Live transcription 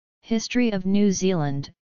History of New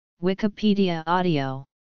Zealand, Wikipedia audio.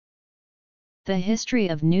 The history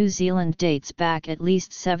of New Zealand dates back at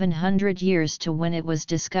least 700 years to when it was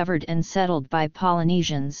discovered and settled by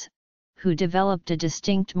Polynesians, who developed a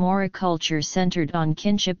distinct Maori culture centered on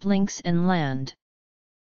kinship links and land.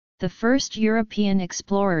 The first European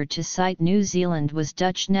explorer to sight New Zealand was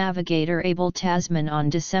Dutch navigator Abel Tasman on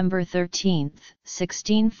December 13,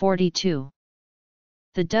 1642.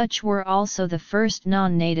 The Dutch were also the first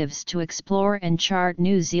non-natives to explore and chart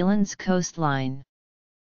New Zealand's coastline.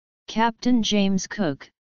 Captain James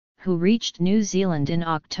Cook, who reached New Zealand in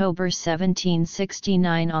October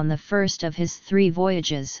 1769 on the first of his 3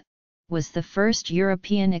 voyages, was the first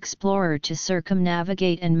European explorer to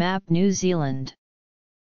circumnavigate and map New Zealand.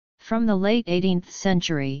 From the late 18th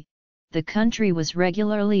century, the country was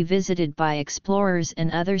regularly visited by explorers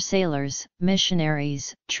and other sailors,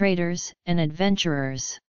 missionaries, traders, and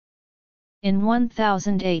adventurers. In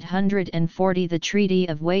 1840 the Treaty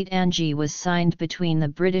of Waitangi was signed between the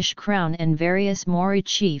British Crown and various Maori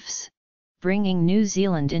chiefs, bringing New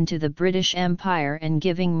Zealand into the British Empire and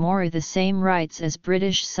giving Maori the same rights as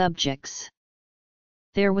British subjects.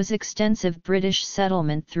 There was extensive British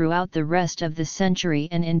settlement throughout the rest of the century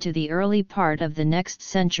and into the early part of the next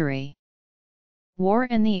century. War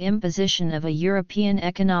and the imposition of a European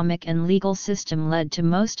economic and legal system led to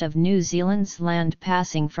most of New Zealand's land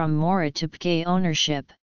passing from Maori to P'kej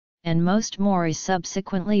ownership, and most Maori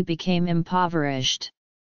subsequently became impoverished.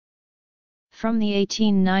 From the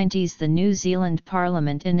 1890s the New Zealand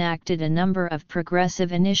Parliament enacted a number of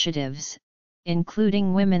progressive initiatives,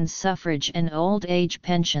 including women's suffrage and old age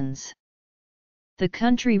pensions. The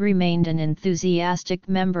country remained an enthusiastic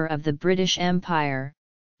member of the British Empire,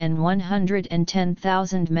 and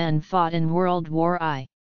 110,000 men fought in World War I.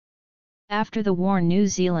 After the war New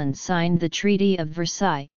Zealand signed the Treaty of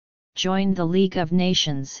Versailles, joined the League of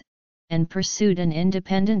Nations, and pursued an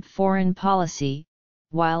independent foreign policy,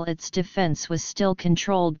 while its defence was still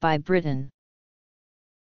controlled by Britain.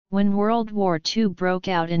 When World War II broke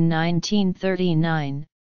out in 1939,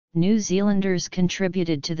 New Zealanders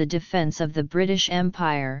contributed to the defence of the British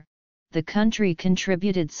Empire. The country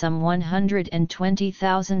contributed some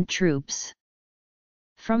 120,000 troops.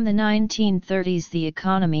 From the 1930s the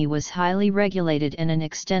economy was highly regulated and an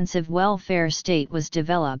extensive welfare state was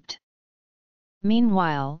developed.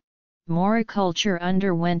 Meanwhile, Maori culture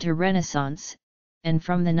underwent a renaissance, and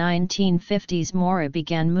from the 1950s Maori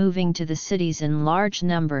began moving to the cities in large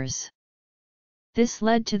numbers. This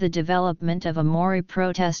led to the development of a Maori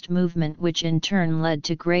protest movement which in turn led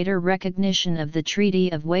to greater recognition of the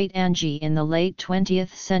Treaty of Waitangi in the late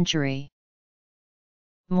 20th century.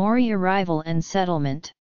 Maori arrival and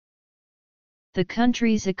settlement. The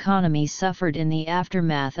country's economy suffered in the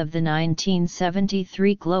aftermath of the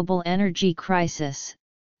 1973 global energy crisis,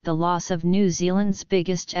 the loss of New Zealand's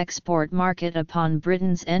biggest export market upon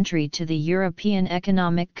Britain's entry to the European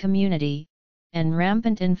Economic Community, and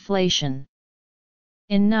rampant inflation.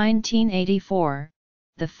 In 1984,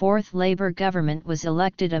 the fourth Labour government was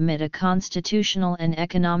elected amid a constitutional and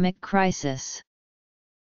economic crisis.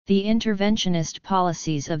 The interventionist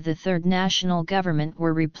policies of the Third National Government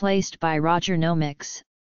were replaced by Rogernomics,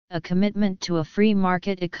 a commitment to a free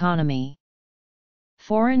market economy.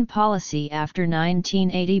 Foreign policy after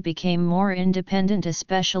 1980 became more independent,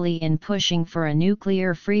 especially in pushing for a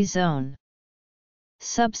nuclear-free zone.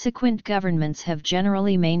 Subsequent governments have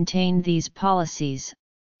generally maintained these policies,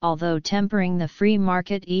 although tempering the free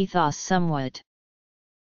market ethos somewhat.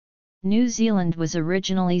 New Zealand was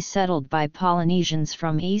originally settled by Polynesians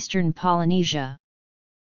from eastern Polynesia.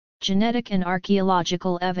 Genetic and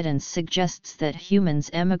archaeological evidence suggests that humans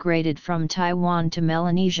emigrated from Taiwan to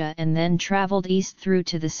Melanesia and then traveled east through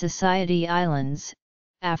to the Society Islands.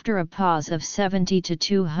 After a pause of 70 to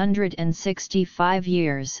 265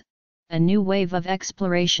 years, a new wave of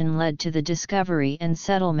exploration led to the discovery and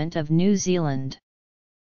settlement of New Zealand.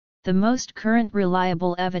 The most current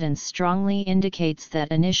reliable evidence strongly indicates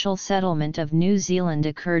that initial settlement of New Zealand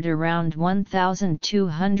occurred around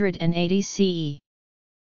 1280 CE.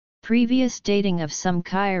 Previous dating of some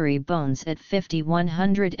Kauri bones at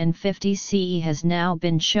 5150 CE has now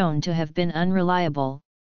been shown to have been unreliable.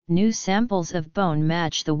 New samples of bone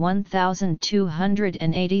match the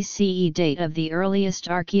 1280 CE date of the earliest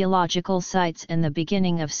archaeological sites and the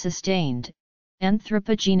beginning of sustained,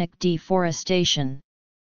 anthropogenic deforestation.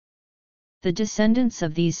 The descendants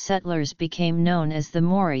of these settlers became known as the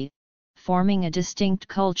Maori, forming a distinct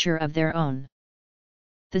culture of their own.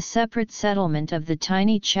 The separate settlement of the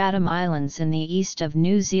tiny Chatham Islands in the east of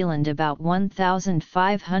New Zealand about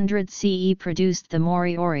 1500 CE produced the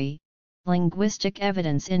Moriori, linguistic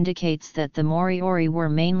evidence indicates that the Moriori were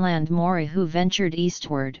mainland Maori who ventured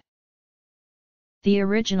eastward. The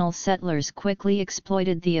original settlers quickly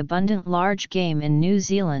exploited the abundant large game in New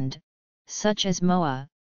Zealand, such as moa,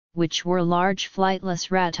 which were large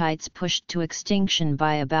flightless ratites pushed to extinction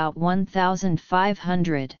by about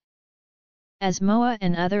 1,500. As moa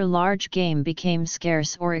and other large game became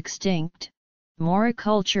scarce or extinct, Maori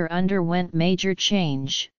culture underwent major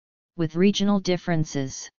change, with regional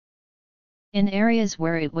differences. In areas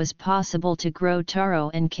where it was possible to grow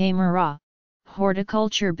taro and camara,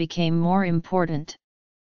 horticulture became more important.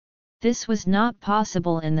 This was not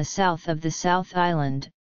possible in the south of the South Island,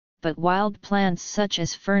 but wild plants such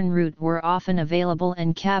as fernroot were often available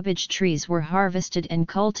and cabbage trees were harvested and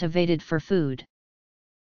cultivated for food.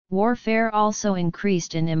 Warfare also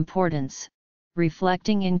increased in importance,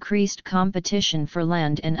 reflecting increased competition for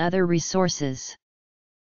land and other resources.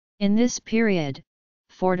 In this period,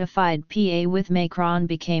 fortified PA with macron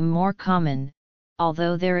became more common,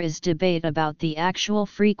 although there is debate about the actual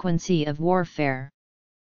frequency of warfare.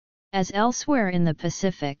 As elsewhere in the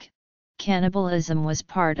Pacific, cannibalism was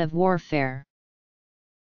part of warfare.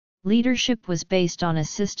 Leadership was based on a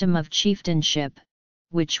system of chieftainship,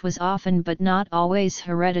 which was often but not always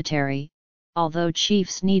hereditary, although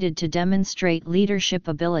chiefs needed to demonstrate leadership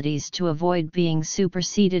abilities to avoid being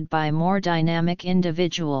superseded by more dynamic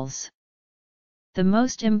individuals. The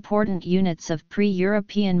most important units of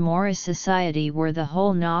pre-European Maori society were the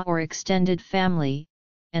whole na or extended family,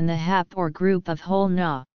 and the hap or group of whole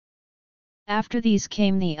na. After these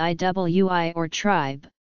came the iwi or tribe,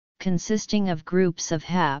 consisting of groups of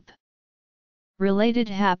hap. Related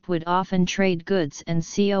hap would often trade goods and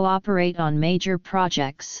cooperate on major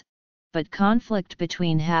projects, but conflict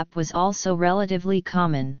between hap was also relatively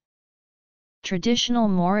common. Traditional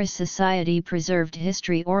Maori society preserved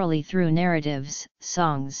history orally through narratives,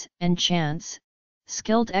 songs, and chants.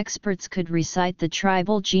 Skilled experts could recite the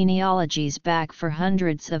tribal genealogies back for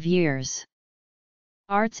hundreds of years.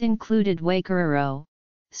 Arts included waikairo,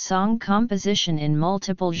 song composition in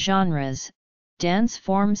multiple genres, dance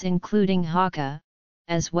forms including haka,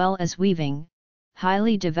 as well as weaving,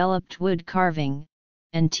 highly developed wood carving,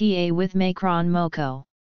 and ta with macron moko.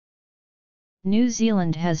 New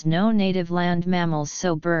Zealand has no native land mammals,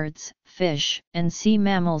 so birds, fish, and sea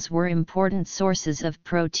mammals were important sources of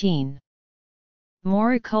protein.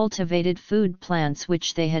 Maori cultivated food plants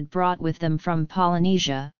which they had brought with them from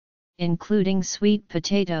Polynesia, including sweet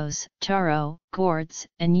potatoes, taro, gourds,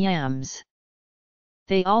 and yams.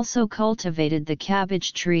 They also cultivated the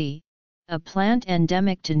cabbage tree, a plant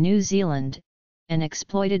endemic to New Zealand, and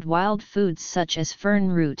exploited wild foods such as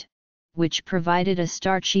fernroot, which provided a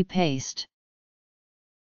starchy paste.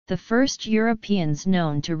 The first Europeans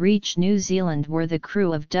known to reach New Zealand were the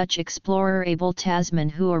crew of Dutch explorer Abel Tasman,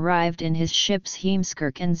 who arrived in his ships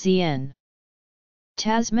Heemskerk and Zien.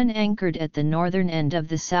 Tasman anchored at the northern end of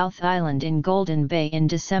the South Island in Golden Bay in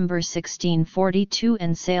December 1642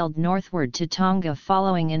 and sailed northward to Tonga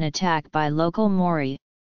following an attack by local Maori.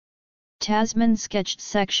 Tasman sketched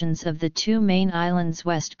sections of the two main islands'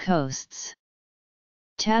 west coasts.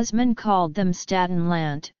 Tasman called them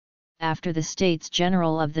Statenland, after the States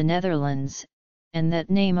General of the Netherlands, and that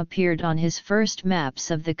name appeared on his first maps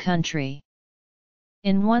of the country.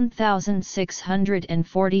 In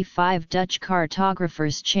 1645 Dutch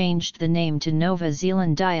cartographers changed the name to Nova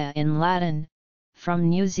Zealandia in Latin, from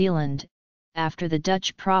New Zealand, after the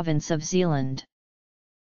Dutch province of Zeeland.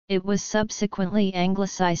 It was subsequently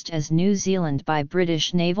anglicised as New Zealand by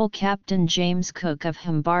British naval captain James Cook of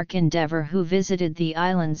Humbark Endeavour, who visited the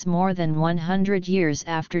islands more than 100 years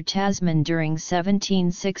after Tasman during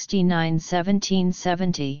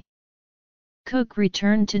 1769–1770. Cook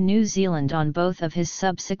returned to New Zealand on both of his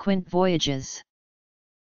subsequent voyages.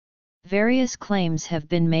 Various claims have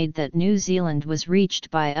been made that New Zealand was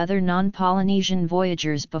reached by other non-Polynesian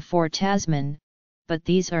voyagers before Tasman, but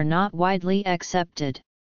these are not widely accepted.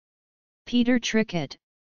 Peter Trickett,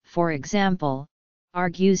 for example,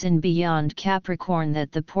 argues in Beyond Capricorn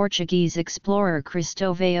that the Portuguese explorer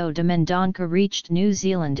Cristóvão de Mendonça reached New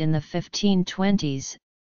Zealand in the 1520s,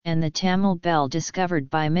 and the Tamil bell discovered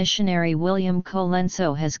by missionary William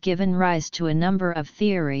Colenso has given rise to a number of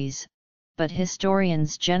theories, but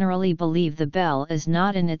historians generally believe the bell is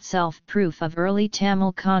not in itself proof of early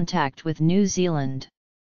Tamil contact with New Zealand.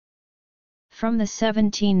 From the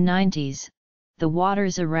 1790s, the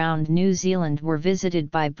waters around New Zealand were visited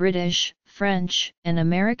by British, French, and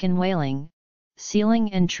American whaling,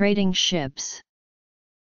 sealing and trading ships.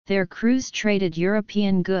 Their crews traded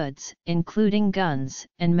European goods, including guns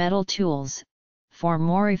and metal tools, for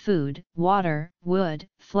Maori food, water, wood,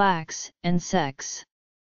 flax, and sex.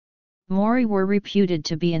 Maori were reputed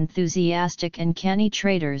to be enthusiastic and canny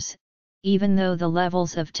traders, even though the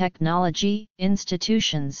levels of technology,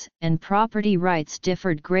 institutions, and property rights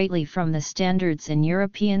differed greatly from the standards in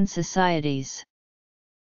European societies.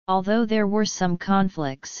 Although there were some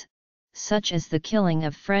conflicts, such as the killing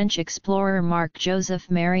of French explorer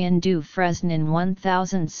Marc-Joseph Marion du Fresne in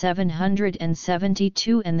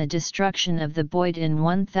 1772 and the destruction of the Boyd in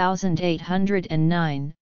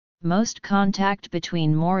 1809, most contact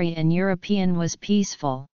between Maori and European was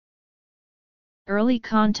peaceful. Early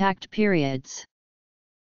contact periods.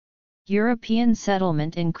 European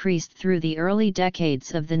settlement increased through the early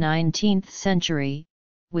decades of the 19th century,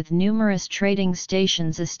 with numerous trading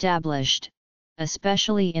stations established,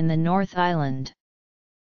 especially in the North Island.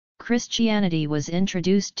 Christianity was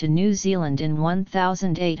introduced to New Zealand in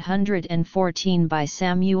 1814 by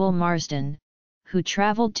Samuel Marsden, who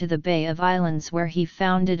travelled to the Bay of Islands where he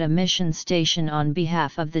founded a mission station on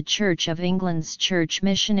behalf of the Church of England's Church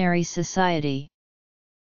Missionary Society.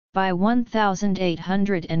 By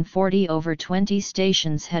 1840 over 20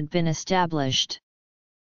 stations had been established.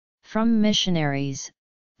 From missionaries,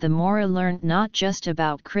 the Maori learnt not just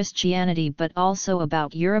about Christianity but also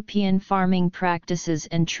about European farming practices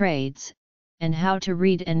and trades, and how to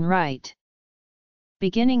read and write.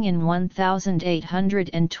 Beginning in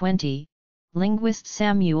 1820, linguist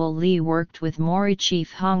Samuel Lee worked with Maori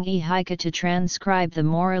chief Hongi Hika to transcribe the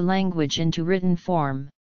Maori language into written form.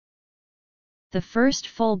 The first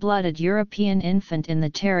full-blooded European infant in the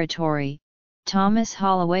territory, Thomas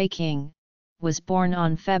Holloway King, was born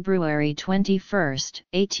on February 21,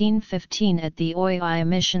 1815 at the Oiai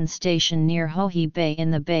Mission Station near Hohi Bay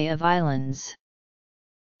in the Bay of Islands.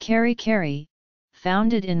 Keri Keri,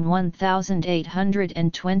 founded in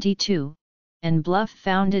 1822, and Bluff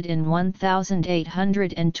founded in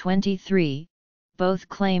 1823, both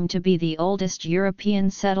claim to be the oldest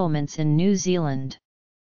European settlements in New Zealand.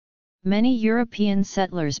 Many European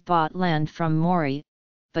settlers bought land from Maori,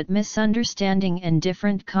 but misunderstanding and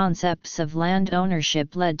different concepts of land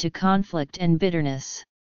ownership led to conflict and bitterness.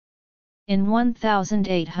 In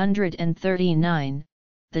 1839,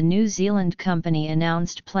 the New Zealand Company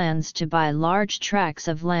announced plans to buy large tracts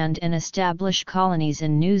of land and establish colonies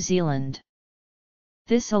in New Zealand.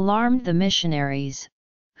 This alarmed the missionaries,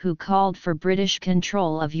 who called for British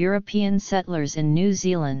control of European settlers in New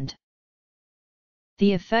Zealand.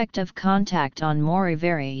 The effect of contact on Maori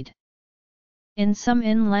varied. In some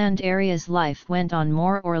inland areas life went on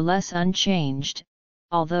more or less unchanged,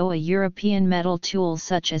 although a European metal tool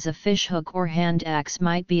such as a fishhook or hand axe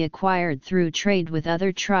might be acquired through trade with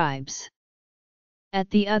other tribes. At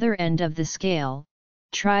the other end of the scale,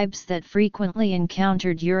 tribes that frequently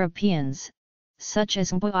encountered Europeans, such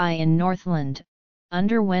as Ngui in Northland,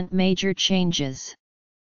 underwent major changes.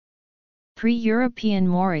 Pre-European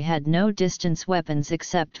Maori had no distance weapons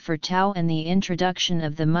except for tau, and the introduction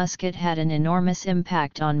of the musket had an enormous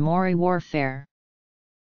impact on Maori warfare.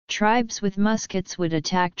 Tribes with muskets would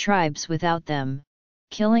attack tribes without them,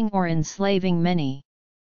 killing or enslaving many.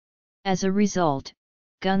 As a result,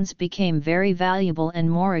 guns became very valuable and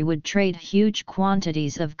Maori would trade huge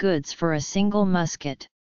quantities of goods for a single musket.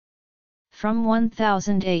 From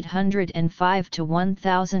 1805 to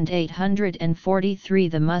 1843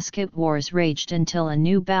 the musket wars raged until a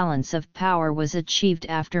new balance of power was achieved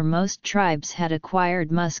after most tribes had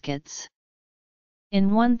acquired muskets.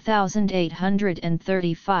 In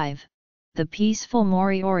 1835, the peaceful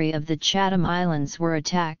Moriori of the Chatham Islands were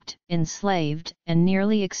attacked, enslaved, and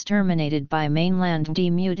nearly exterminated by mainland Ngati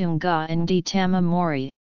Mutunga and Ngati Tama Maori.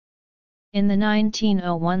 In the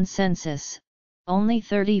 1901 census, only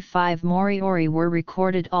 35 Moriori were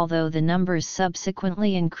recorded, although the numbers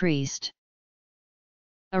subsequently increased.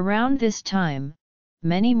 Around this time,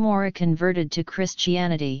 many Maori converted to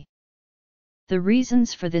Christianity. The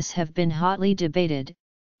reasons for this have been hotly debated,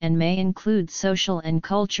 and may include social and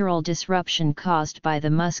cultural disruption caused by the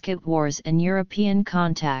musket wars and European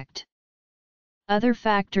contact. Other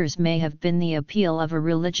factors may have been the appeal of a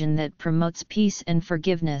religion that promotes peace and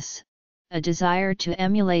forgiveness, a desire to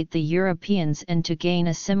emulate the Europeans and to gain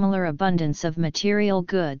a similar abundance of material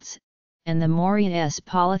goods, and the Maori's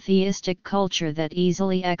polytheistic culture that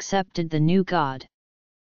easily accepted the new god.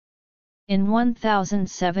 In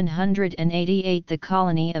 1788 the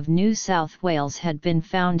colony of New South Wales had been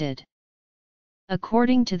founded.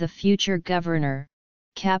 According to the future governor,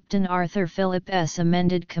 Captain Arthur Phillip's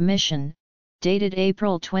amended commission, dated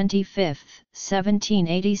April 25,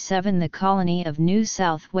 1787. The colony of New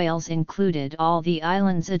South Wales included all the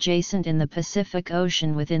islands adjacent in the Pacific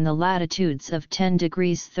Ocean within the latitudes of 10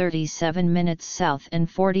 degrees 37 minutes south and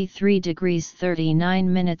 43 degrees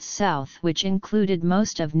 39 minutes south, which included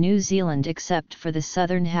most of New Zealand except for the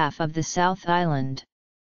southern half of the South Island.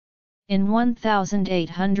 In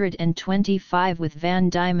 1825, with Van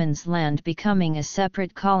Diemen's Land becoming a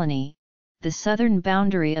separate colony, the southern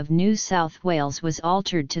boundary of New South Wales was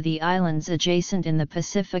altered to the islands adjacent in the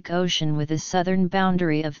Pacific Ocean with a southern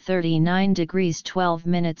boundary of 39 degrees 12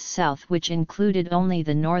 minutes south, which included only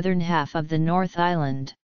the northern half of the North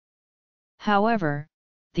Island. However,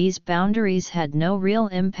 these boundaries had no real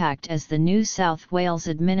impact as the New South Wales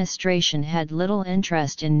administration had little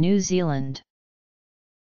interest in New Zealand.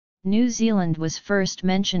 New Zealand was first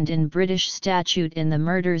mentioned in British statute in the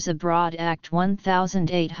Murders Abroad Act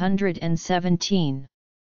 1817.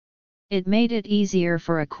 It made it easier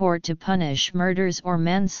for a court to punish murders or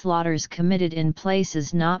manslaughters committed in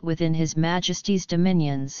places not within His Majesty's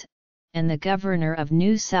dominions, and the Governor of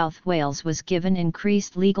New South Wales was given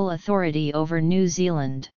increased legal authority over New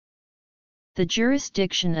Zealand. The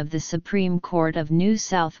jurisdiction of the Supreme Court of New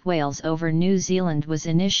South Wales over New Zealand was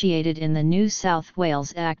initiated in the New South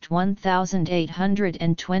Wales Act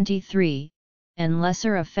 1823, and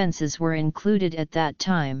lesser offences were included at that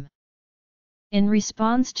time. In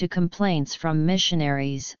response to complaints from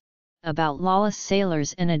missionaries about lawless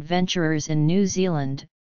sailors and adventurers in New Zealand,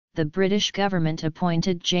 the British government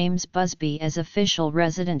appointed James Busby as official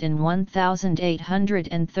resident in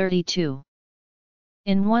 1832.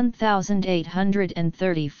 In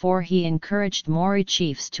 1834 he encouraged Maori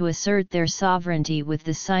chiefs to assert their sovereignty with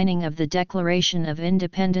the signing of the Declaration of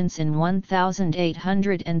Independence in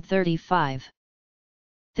 1835.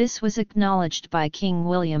 This was acknowledged by King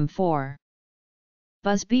William IV.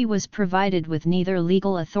 Busby was provided with neither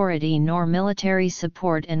legal authority nor military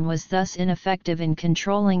support and was thus ineffective in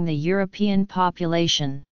controlling the European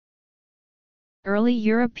population. Early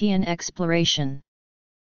European exploration.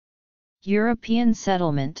 European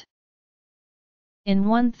settlement. In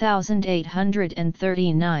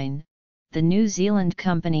 1839, the New Zealand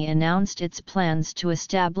Company announced its plans to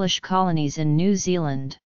establish colonies in New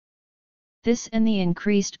Zealand. This and the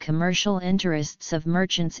increased commercial interests of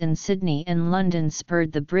merchants in Sydney and London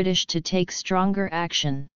spurred the British to take stronger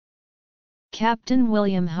action. Captain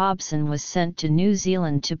William Hobson was sent to New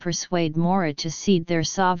Zealand to persuade Maori to cede their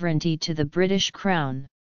sovereignty to the British Crown.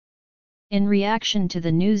 In reaction to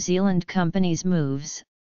the New Zealand Company's moves,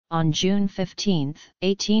 on June 15,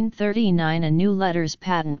 1839 a new letters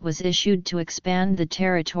patent was issued to expand the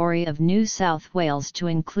territory of New South Wales to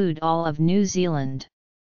include all of New Zealand.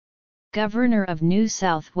 Governor of New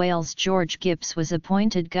South Wales George Gipps was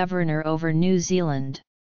appointed governor over New Zealand.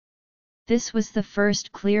 This was the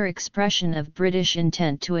first clear expression of British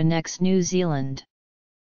intent to annex New Zealand.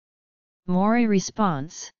 Maori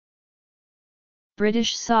response.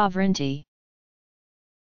 British sovereignty.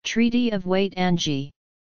 Treaty of Waitangi.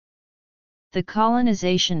 The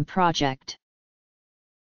colonization project.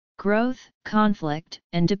 Growth, conflict,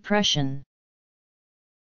 and depression.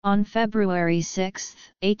 On February 6,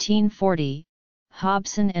 1840,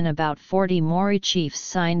 Hobson and about 40 Maori chiefs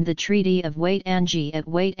signed the Treaty of Waitangi at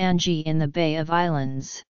Waitangi in the Bay of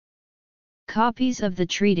Islands. Copies of the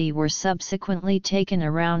treaty were subsequently taken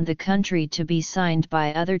around the country to be signed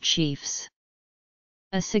by other chiefs.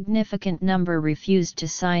 A significant number refused to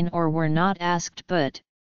sign or were not asked, but,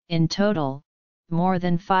 in total, more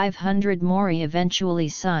than 500 Maori eventually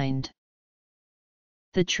signed.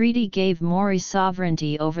 The treaty gave Maori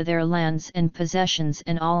sovereignty over their lands and possessions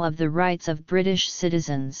and all of the rights of British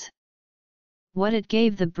citizens. What it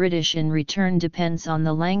gave the British in return depends on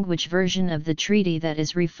the language version of the treaty that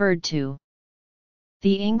is referred to.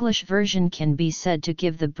 The English version can be said to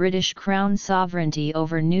give the British Crown sovereignty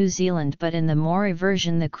over New Zealand, but in the Maori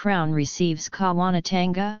version the Crown receives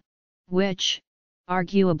Kawanatanga, which,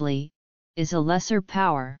 arguably, is a lesser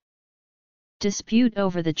power. Dispute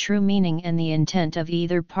over the true meaning and the intent of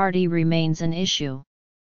either party remains an issue.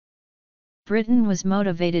 Britain was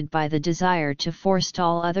motivated by the desire to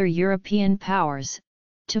forestall other European powers,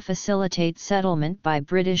 to facilitate settlement by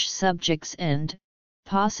British subjects and,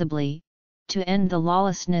 possibly, to end the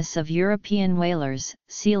lawlessness of European whalers,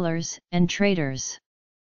 sealers, and traders.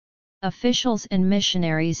 Officials and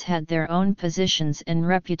missionaries had their own positions and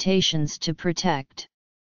reputations to protect.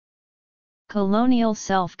 Colonial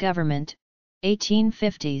self-government,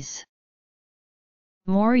 1850s.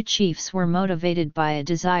 Maori chiefs were motivated by a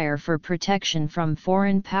desire for protection from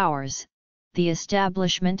foreign powers, the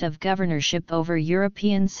establishment of governorship over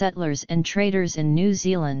European settlers and traders in New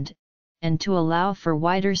Zealand, and to allow for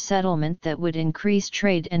wider settlement that would increase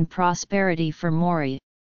trade and prosperity for Maori.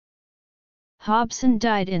 Hobson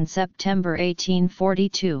died in September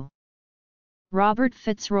 1842. Robert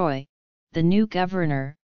Fitzroy, the new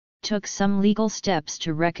governor, took some legal steps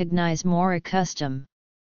to recognize Maori custom.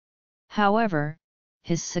 However,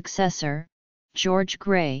 his successor, George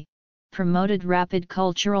Grey, promoted rapid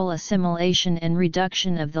cultural assimilation and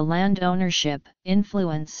reduction of the land ownership,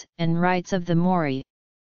 influence, and rights of the Maori.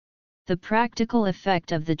 The practical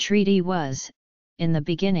effect of the treaty was, in the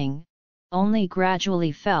beginning, only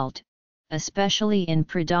gradually felt, especially in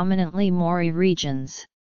predominantly Maori regions.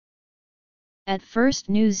 At first,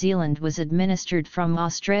 New Zealand was administered from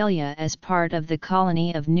Australia as part of the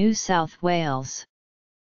colony of New South Wales.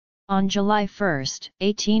 On July 1,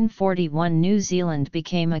 1841, New Zealand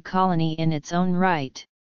became a colony in its own right.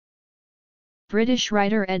 British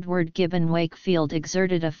writer Edward Gibbon Wakefield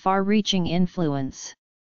exerted a far-reaching influence.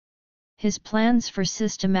 His plans for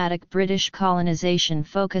systematic British colonization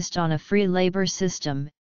focused on a free labor system,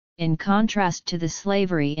 in contrast to the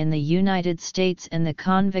slavery in the United States and the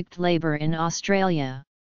convict labor in Australia.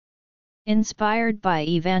 Inspired by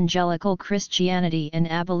evangelical Christianity and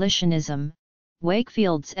abolitionism,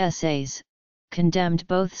 Wakefield's essays condemned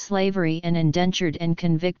both slavery and indentured and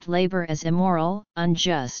convict labor as immoral,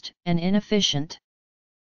 unjust, and inefficient.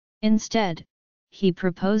 Instead, he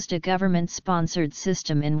proposed a government-sponsored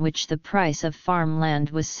system in which the price of farmland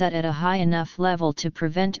was set at a high enough level to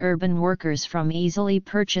prevent urban workers from easily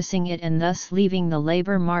purchasing it and thus leaving the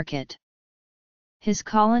labor market. His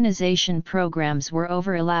colonization programs were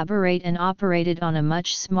over-elaborate and operated on a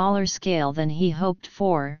much smaller scale than he hoped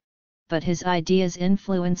for, but his ideas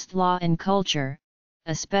influenced law and culture,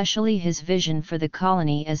 especially his vision for the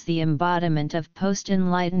colony as the embodiment of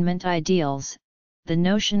post-Enlightenment ideals, the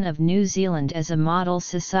notion of New Zealand as a model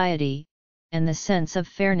society, and the sense of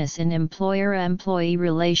fairness in employer-employee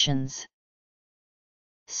relations.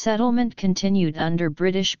 Settlement continued under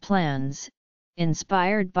British plans,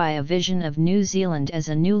 inspired by a vision of New Zealand as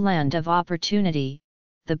a new land of opportunity.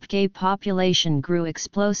 The P'kay population grew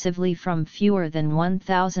explosively from fewer than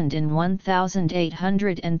 1,000 in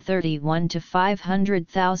 1831 to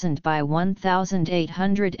 500,000 by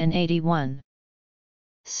 1881.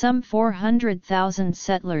 Some 400,000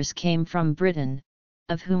 settlers came from Britain,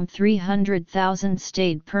 of whom 300,000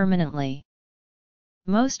 stayed permanently.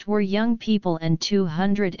 Most were young people and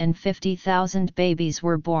 250,000 babies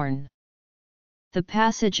were born. The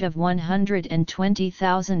passage of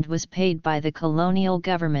 120,000 was paid by the colonial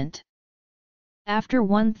government. After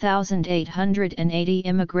 1880,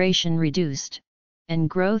 immigration reduced, and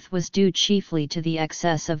growth was due chiefly to the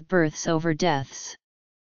excess of births over deaths.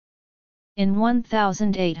 In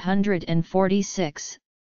 1846,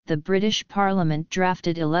 the British Parliament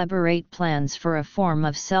drafted elaborate plans for a form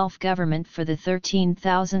of self-government for the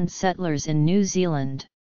 13,000 settlers in New Zealand.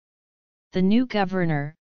 The new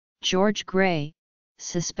governor, George Grey,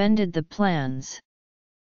 suspended the plans.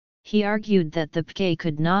 He argued that the P'kay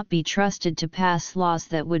could not be trusted to pass laws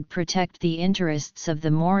that would protect the interests of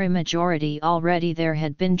the Maori majority. Already there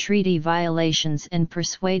had been treaty violations, and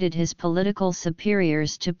persuaded his political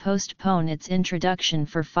superiors to postpone its introduction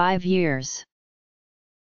for 5 years.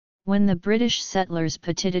 When the British settlers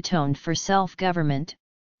petitioned for self-government,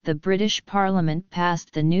 the British Parliament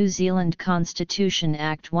passed the New Zealand Constitution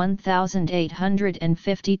Act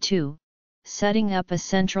 1852, setting up a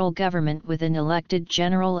central government with an elected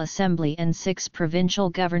General Assembly and 6 provincial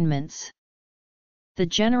governments. The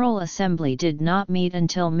General Assembly did not meet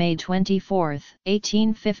until May 24,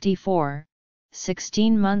 1854,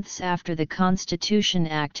 16 months after the Constitution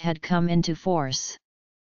Act had come into force.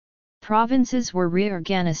 Provinces were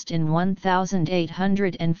reorganized in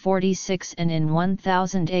 1846 and in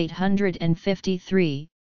 1853,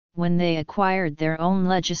 when they acquired their own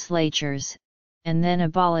legislatures, and then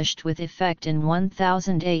abolished with effect in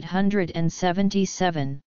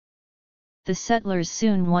 1877. The settlers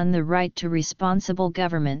soon won the right to responsible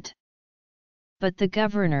government. But the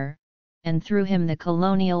governor, and through him the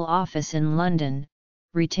colonial office in London,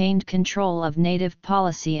 retained control of native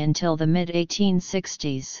policy until the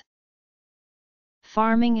mid-1860s.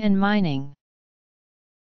 Farming and mining.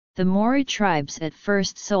 The Maori tribes at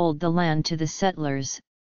first sold the land to the settlers,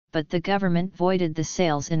 but the government voided the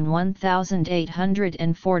sales in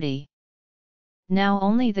 1840. Now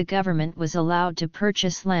only the government was allowed to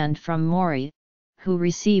purchase land from Maori, who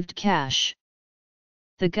received cash.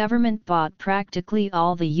 The government bought practically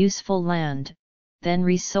all the useful land, then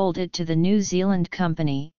resold it to the New Zealand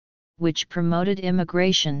Company, which promoted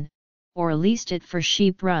immigration, or leased it for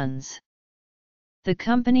sheep runs. The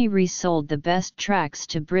company resold the best tracts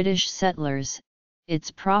to British settlers,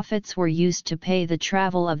 its profits were used to pay the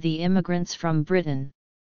travel of the immigrants from Britain.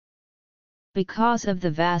 Because of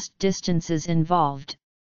the vast distances involved,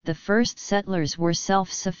 the first settlers were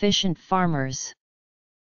self-sufficient farmers.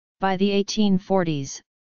 By the 1840s,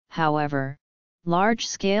 however,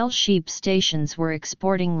 large-scale sheep stations were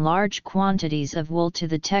exporting large quantities of wool to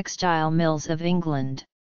the textile mills of England.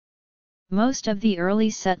 Most of the early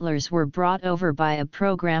settlers were brought over by a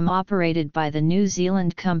program operated by the New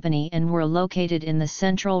Zealand Company and were located in the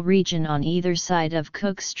central region on either side of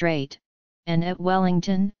Cook Strait, and at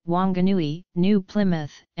Wellington, Wanganui, New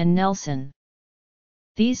Plymouth, and Nelson.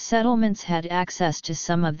 These settlements had access to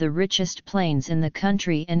some of the richest plains in the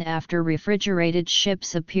country, and after refrigerated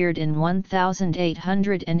ships appeared in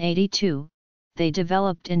 1882, they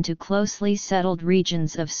developed into closely settled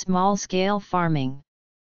regions of small-scale farming.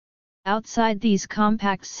 Outside these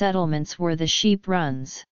compact settlements were the sheep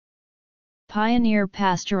runs. Pioneer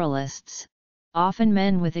pastoralists, often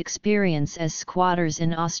men with experience as squatters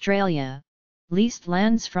in Australia, leased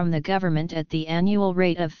lands from the government at the annual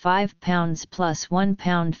rate of £5 plus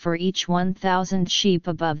 £1 for each 1,000 sheep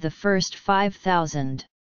above the first 5,000.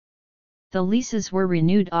 The leases were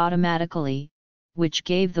renewed automatically, which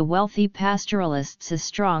gave the wealthy pastoralists a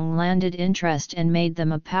strong landed interest and made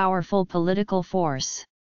them a powerful political force.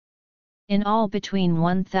 In all, between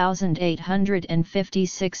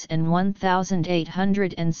 1856 and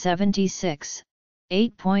 1876,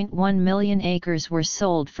 8.1 million acres were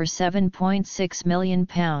sold for £7.6 million,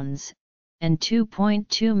 and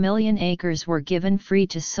 2.2 million acres were given free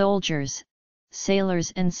to soldiers,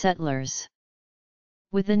 sailors and settlers.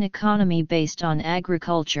 With an economy based on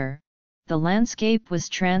agriculture, the landscape was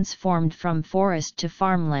transformed from forest to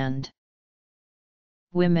farmland.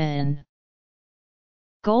 Women.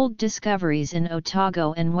 Gold discoveries in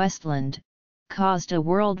Otago and Westland caused a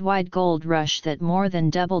worldwide gold rush that more than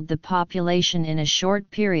doubled the population in a short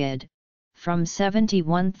period, from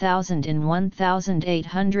 71,000 in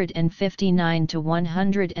 1859 to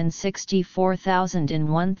 164,000 in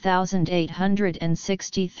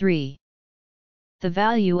 1863. The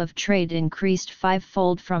value of trade increased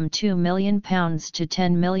fivefold from £2 million to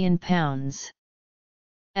 £10 million.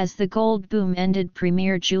 As the gold boom ended,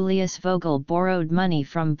 Premier Julius Vogel borrowed money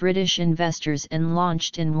from British investors and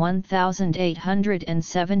launched in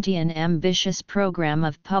 1870 an ambitious program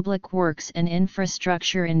of public works and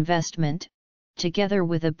infrastructure investment, together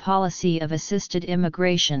with a policy of assisted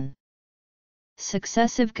immigration.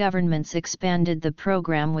 Successive governments expanded the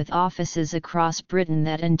program with offices across Britain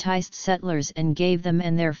that enticed settlers and gave them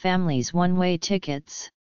and their families one-way tickets.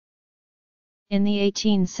 In the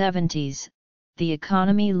 1870s, the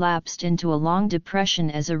economy lapsed into a long depression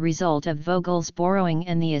as a result of Vogel's borrowing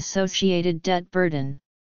and the associated debt burden.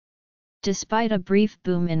 Despite a brief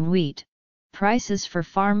boom in wheat, prices for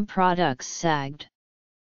farm products sagged.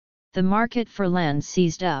 The market for land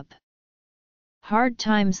seized up. Hard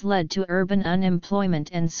times led to urban unemployment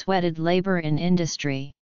and sweated labor in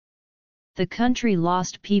industry. The country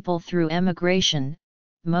lost people through emigration,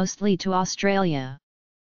 mostly to Australia.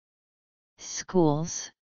 Schools.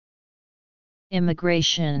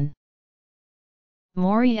 Immigration.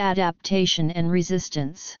 Maori adaptation and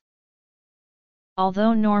resistance.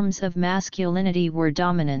 Although norms of masculinity were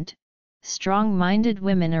dominant, strong-minded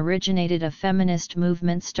women originated a feminist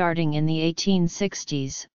movement starting in the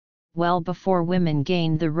 1860s, well before women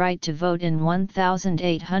gained the right to vote in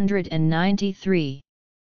 1893.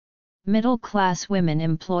 Middle-class women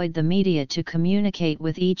employed the media to communicate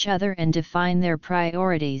with each other and define their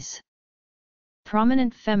priorities.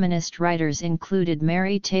 Prominent feminist writers included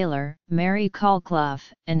Mary Taylor, Mary Calclough,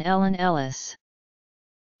 and Ellen Ellis.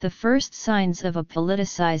 The first signs of a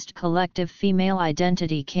politicized collective female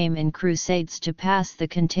identity came in crusades to pass the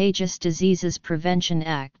Contagious Diseases Prevention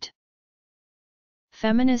Act.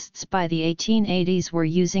 Feminists by the 1880s were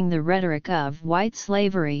using the rhetoric of white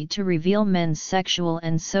slavery to reveal men's sexual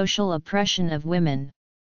and social oppression of women.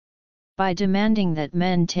 By demanding that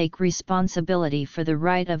men take responsibility for the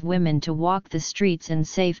right of women to walk the streets in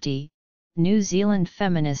safety, New Zealand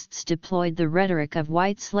feminists deployed the rhetoric of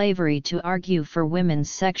white slavery to argue for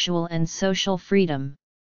women's sexual and social freedom.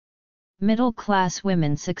 Middle-class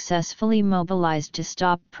women successfully mobilized to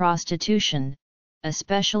stop prostitution,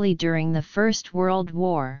 especially during the First World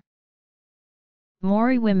War.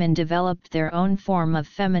 Maori women developed their own form of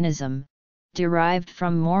feminism, derived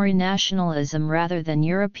from Maori nationalism rather than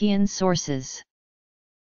European sources.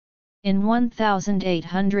 In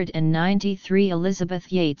 1893,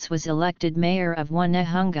 Elizabeth Yates was elected mayor of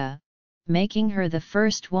Onehunga, making her the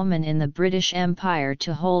first woman in the British Empire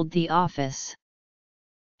to hold the office.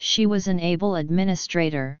 She was an able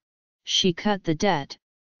administrator. She cut the debt,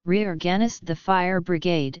 reorganized the fire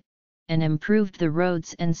brigade, and improved the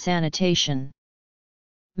roads and sanitation.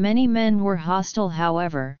 Many men were hostile,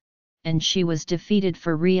 however, and she was defeated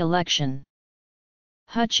for re-election.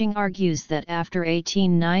 Hutching argues that after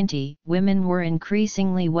 1890, women were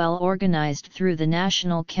increasingly well organized through the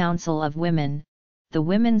National Council of Women, the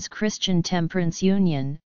Women's Christian Temperance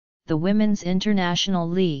Union, the Women's International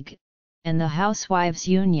League, and the Housewives'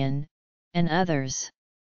 Union, and others.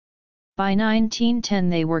 By 1910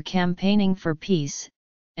 they were campaigning for peace,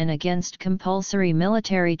 and against compulsory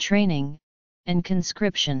military training, and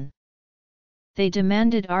conscription. They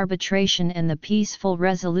demanded arbitration and the peaceful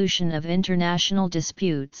resolution of international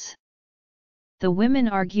disputes. The women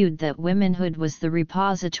argued that womanhood was the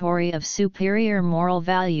repository of superior moral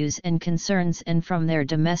values and concerns, and from their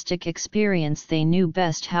domestic experience they knew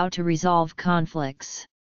best how to resolve conflicts.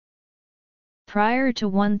 Prior to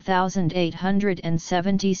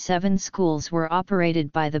 1877, schools were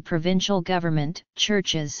operated by the provincial government,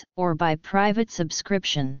 churches, or by private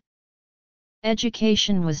subscription.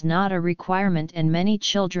 Education was not a requirement and many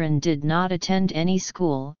children did not attend any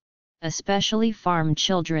school, especially farm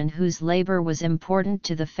children whose labor was important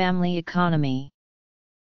to the family economy.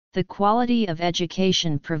 The quality of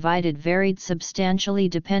education provided varied substantially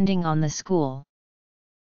depending on the school.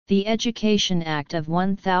 The Education Act of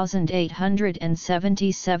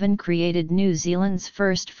 1877 created New Zealand's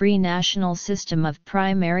first free national system of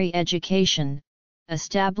primary education,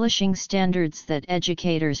 establishing standards that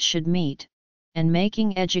educators should meet, and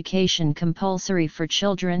making education compulsory for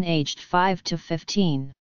children aged 5 to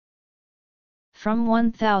 15. From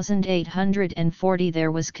 1840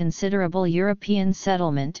 there was considerable European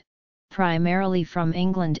settlement, primarily from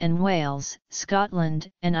England and Wales, Scotland,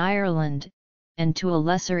 and Ireland, and to a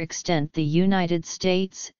lesser extent the United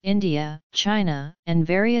States, India, China, and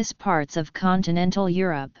various parts of continental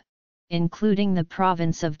Europe, including the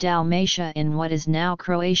province of Dalmatia in what is now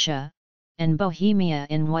Croatia, and Bohemia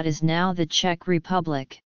in what is now the Czech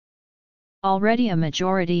Republic. Already a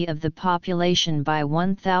majority of the population by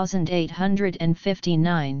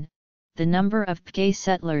 1859, the number of PK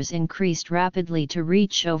settlers increased rapidly to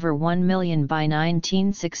reach over 1 million by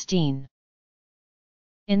 1916.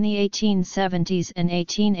 In the 1870s and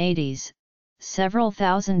 1880s, several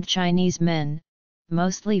thousand Chinese men,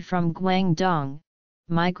 mostly from Guangdong,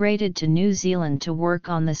 migrated to New Zealand to work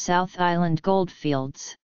on the South Island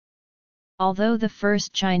goldfields. Although the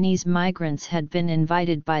first Chinese migrants had been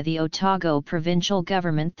invited by the Otago provincial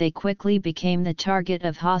government, they quickly became the target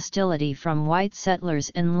of hostility from white settlers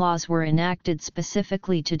and laws were enacted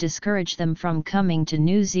specifically to discourage them from coming to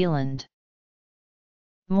New Zealand.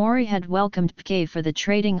 Maori had welcomed PK for the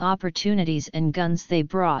trading opportunities and guns they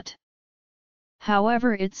brought.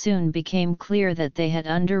 However, it soon became clear that they had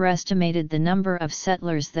underestimated the number of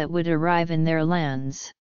settlers that would arrive in their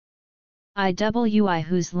lands. Iwi,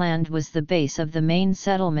 whose land was the base of the main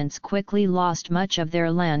settlements, quickly lost much of their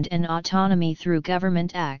land and autonomy through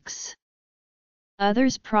government acts.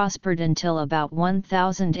 Others prospered until about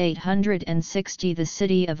 1860. The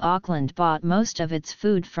city of Auckland bought most of its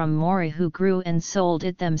food from Maori who grew and sold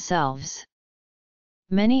it themselves.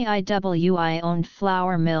 Many Iwi owned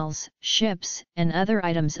flour mills, ships, and other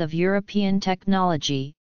items of European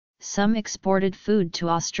technology. Some exported food to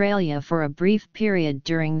Australia for a brief period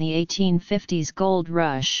during the 1850s gold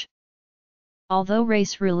rush. Although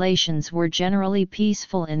race relations were generally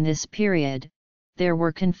peaceful in this period, there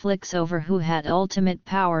were conflicts over who had ultimate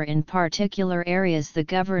power in particular areas, the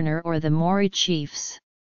governor or the Maori chiefs.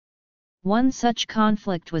 One such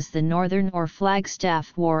conflict was the Northern or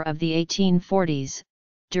Flagstaff War of the 1840s,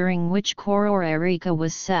 during which Kororareka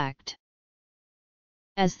was sacked.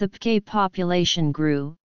 As the PK population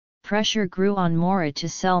grew, pressure grew on Maori to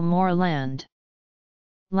sell more land.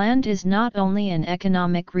 Land is not only an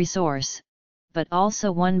economic resource, but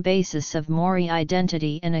also one basis of Maori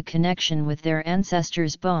identity and a connection with their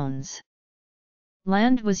ancestors' bones.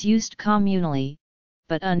 Land was used communally,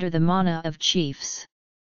 but under the mana of chiefs.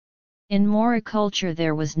 In Maori culture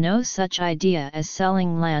there was no such idea as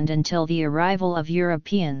selling land until the arrival of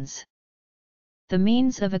Europeans. The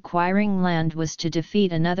means of acquiring land was to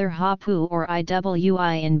defeat another hapu or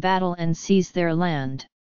Iwi in battle and seize their land.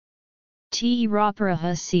 Te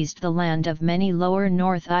Raparaha seized the land of many Lower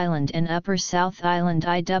North Island and Upper South Island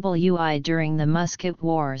Iwi during the Musket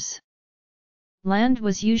Wars. Land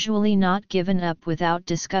was usually not given up without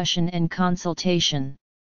discussion and consultation.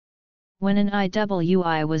 When an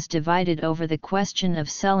Iwi was divided over the question of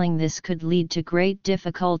selling, this could lead to great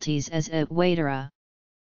difficulties, as at Waitara.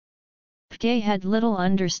 PK had little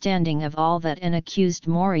understanding of all that and accused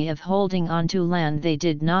Maori of holding onto land they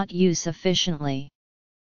did not use efficiently.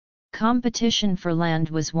 Competition for land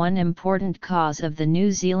was one important cause of the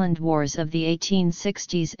New Zealand Wars of the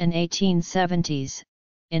 1860s and 1870s,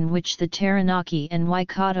 in which the Taranaki and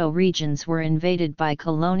Waikato regions were invaded by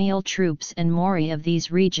colonial troops and Maori of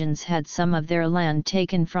these regions had some of their land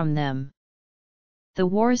taken from them. The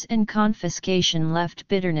wars and confiscation left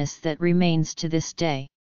bitterness that remains to this day.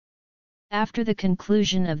 After the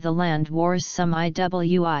conclusion of the land wars, some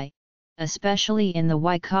iwi, especially in the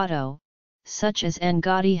Waikato, such as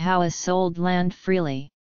Ngati Haua, sold land freely.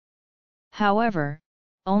 However,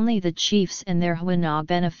 only the chiefs and their huana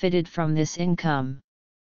benefited from this income.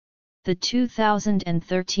 The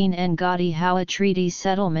 2013 Ngati Haua Treaty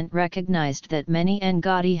Settlement recognized that many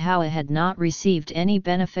Ngati Haua had not received any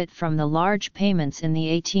benefit from the large payments in the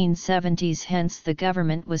 1870s, hence the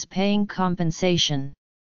government was paying compensation.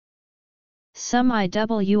 Some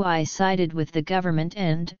iwi sided with the government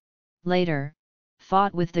and, later,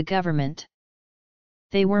 fought with the government.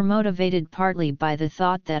 They were motivated partly by the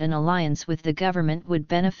thought that an alliance with the government would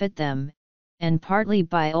benefit them, and partly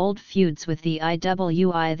by old feuds with the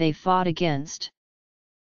iwi they fought against.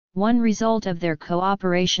 One result of their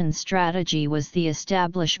cooperation strategy was the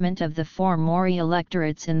establishment of the 4 Maori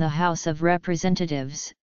electorates in the House of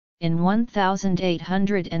Representatives, in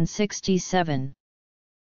 1867.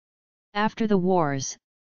 After the wars,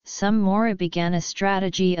 some Maori began a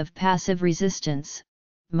strategy of passive resistance,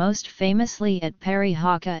 most famously at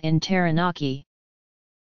Parihaka in Taranaki.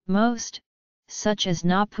 Most, such as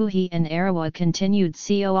Ngapuhi and Arawa, continued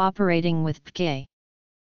cooperating with Pke.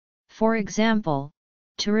 For example,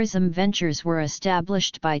 tourism ventures were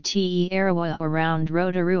established by Te Arawa around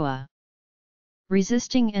Rotorua.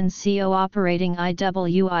 Resisting and cooperating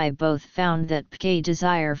iwi both found that Pke's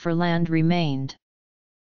desire for land remained.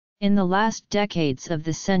 In the last decades of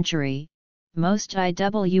the century, most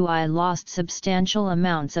iwi lost substantial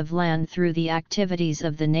amounts of land through the activities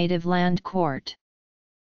of the Native Land Court.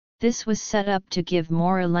 This was set up to give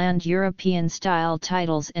more land European-style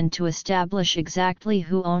titles and to establish exactly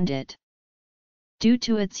who owned it. Due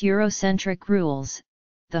to its Eurocentric rules,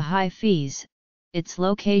 the high fees, its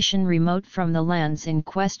location remote from the lands in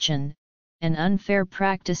question, and unfair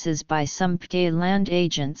practices by some Pke land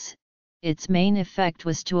agents, its main effect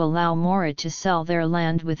was to allow Maori to sell their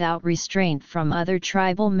land without restraint from other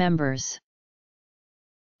tribal members.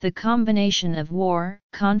 The combination of war,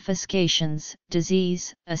 confiscations,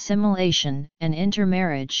 disease, assimilation, and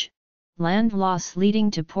intermarriage, land loss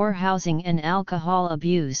leading to poor housing and alcohol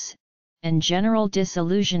abuse, and general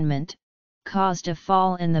disillusionment, caused a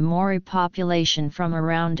fall in the Maori population from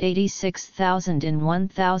around 86,000 in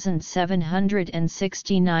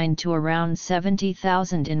 1769 to around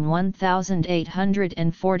 70,000 in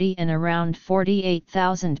 1840 and around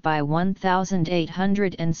 48,000 by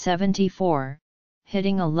 1874,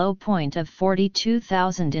 hitting a low point of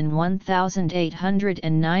 42,000 in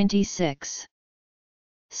 1896.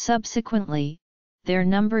 Subsequently, their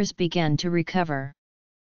numbers began to recover.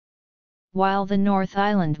 While the North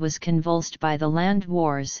Island was convulsed by the land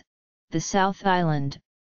wars, the South Island,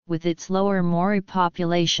 with its lower Maori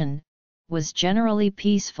population, was generally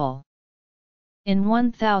peaceful. In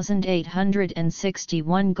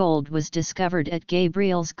 1861 gold was discovered at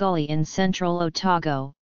Gabriel's Gully in central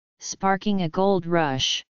Otago, sparking a gold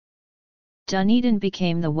rush. Dunedin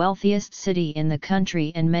became the wealthiest city in the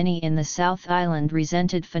country, and many in the South Island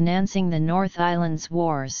resented financing the North Island's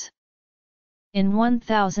wars. In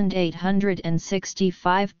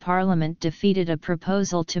 1865 Parliament defeated a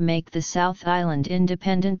proposal to make the South Island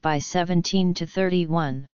independent by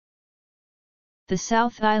 17-31. The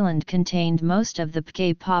South Island contained most of the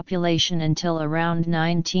Pke population until around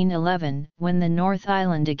 1911, when the North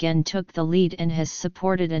Island again took the lead and has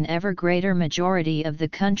supported an ever greater majority of the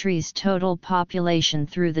country's total population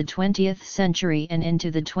through the 20th century and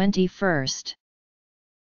into the 21st.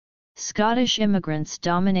 Scottish immigrants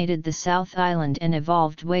dominated the South Island and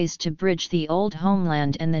evolved ways to bridge the old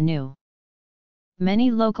homeland and the new. Many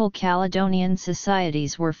local Caledonian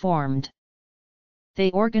societies were formed. They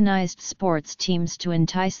organised sports teams to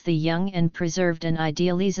entice the young and preserved an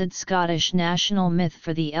idealised Scottish national myth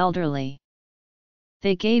for the elderly.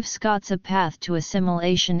 They gave Scots a path to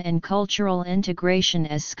assimilation and cultural integration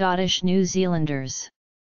as Scottish New Zealanders.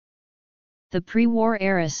 The pre-war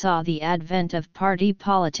era saw the advent of party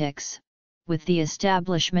politics, with the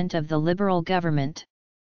establishment of the Liberal government.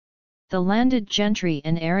 The landed gentry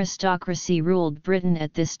and aristocracy ruled Britain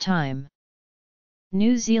at this time.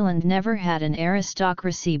 New Zealand never had an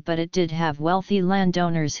aristocracy, but it did have wealthy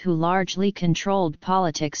landowners who largely controlled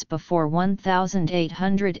politics before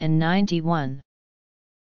 1891.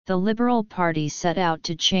 The Liberal Party set out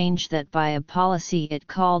to change that by a policy it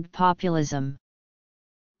called populism.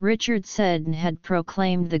 Richard Seddon had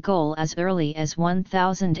proclaimed the goal as early as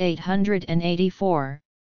 1884,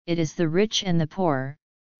 it is the rich and the poor,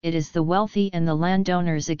 it is the wealthy and the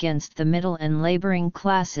landowners against the middle and labouring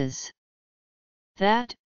classes.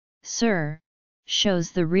 That, sir, shows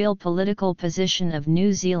the real political position of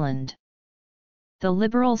New Zealand. The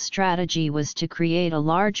Liberal strategy was to create a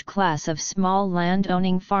large class of small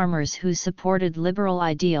land-owning farmers who supported Liberal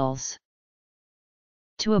ideals.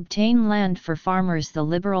 To obtain land for farmers, the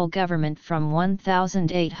Liberal government from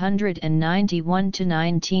 1891 to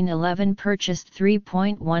 1911 purchased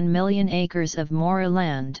 3.1 million acres of Moora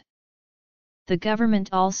land. The government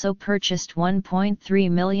also purchased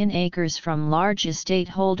 1.3 million acres from large estate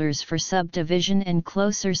holders for subdivision and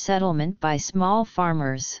closer settlement by small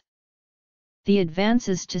farmers. The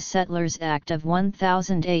Advances to Settlers Act of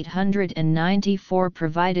 1894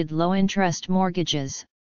 provided low-interest mortgages,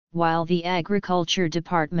 while the Agriculture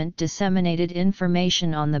Department disseminated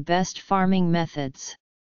information on the best farming methods.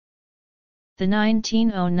 The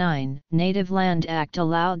 1909 Native Land Act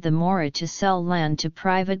allowed the Moora to sell land to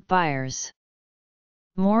private buyers.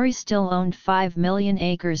 Maori still owned 5 million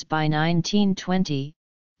acres by 1920,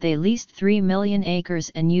 they leased 3 million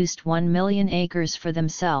acres and used 1 million acres for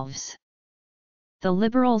themselves. The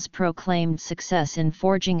Liberals proclaimed success in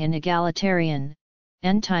forging an egalitarian,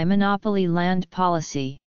 anti-monopoly land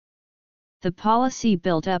policy. The policy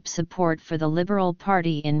built up support for the Liberal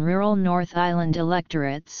Party in rural North Island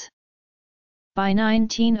electorates. By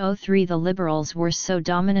 1903 the Liberals were so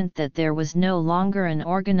dominant that there was no longer an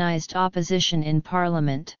organised opposition in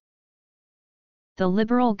Parliament. The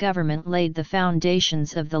Liberal government laid the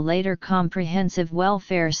foundations of the later comprehensive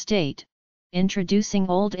welfare state, introducing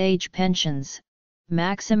old age pensions,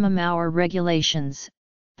 maximum hour regulations,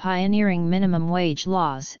 pioneering minimum wage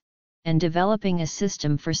laws, and developing a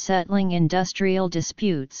system for settling industrial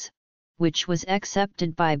disputes, which was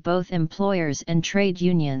accepted by both employers and trade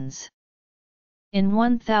unions. In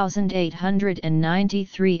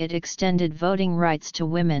 1893 it extended voting rights to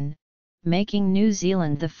women, making New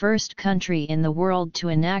Zealand the first country in the world to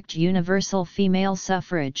enact universal female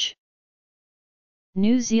suffrage.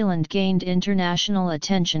 New Zealand gained international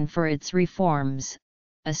attention for its reforms,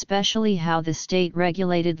 especially how the state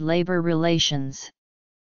regulated labour relations.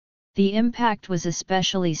 The impact was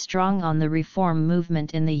especially strong on the reform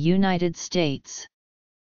movement in the United States.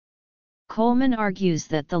 Coleman argues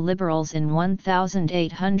that the Liberals in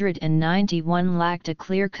 1891 lacked a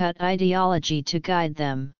clear-cut ideology to guide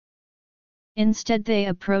them. Instead they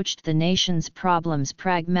approached the nation's problems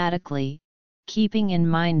pragmatically, keeping in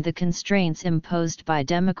mind the constraints imposed by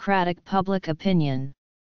democratic public opinion.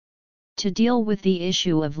 To deal with the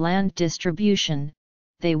issue of land distribution,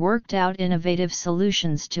 they worked out innovative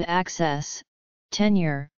solutions to access,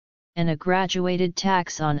 tenure, and a graduated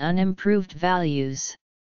tax on unimproved values.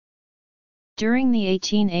 During the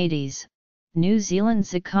 1880s, New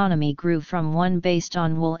Zealand's economy grew from one based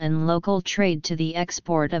on wool and local trade to the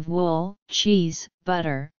export of wool, cheese,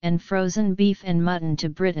 butter, and frozen beef and mutton to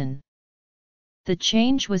Britain. The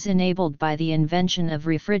change was enabled by the invention of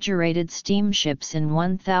refrigerated steamships in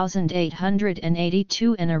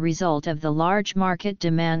 1882 and a result of the large market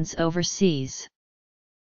demands overseas.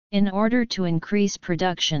 In order to increase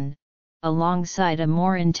production, alongside a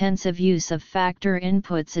more intensive use of factor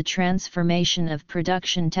inputs, a transformation of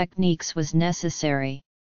production techniques was necessary.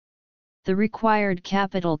 The required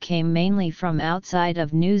capital came mainly from outside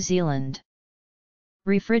of New Zealand.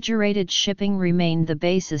 Refrigerated shipping remained the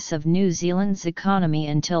basis of New Zealand's economy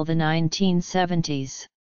until the 1970s.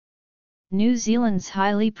 New Zealand's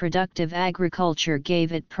highly productive agriculture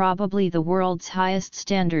gave it probably the world's highest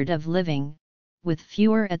standard of living, with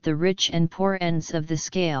fewer at the rich and poor ends of the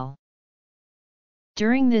scale.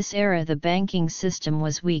 During this era the banking system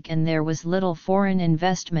was weak and there was little foreign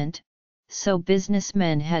investment, so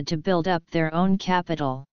businessmen had to build up their own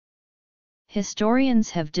capital. Historians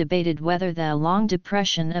have debated whether the long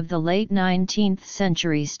depression of the late 19th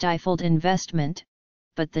century stifled investment,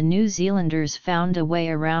 but the New Zealanders found a way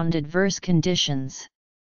around adverse conditions.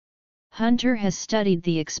 Hunter has studied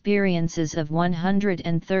the experiences of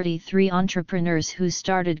 133 entrepreneurs who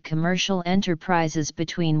started commercial enterprises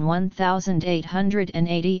between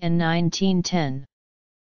 1880 and 1910.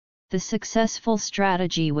 The successful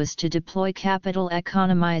strategy was to deploy capital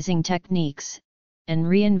economizing techniques, and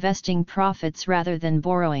reinvesting profits rather than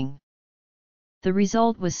borrowing. The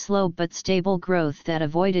result was slow but stable growth that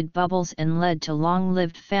avoided bubbles and led to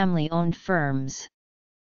long-lived family-owned firms.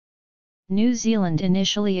 New Zealand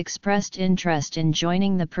initially expressed interest in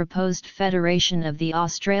joining the proposed Federation of the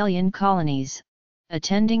Australian Colonies,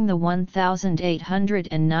 attending the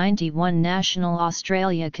 1891 National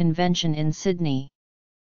Australia Convention in Sydney.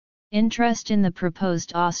 Interest in the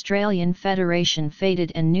proposed Australian Federation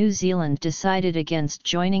faded and New Zealand decided against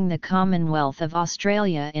joining the Commonwealth of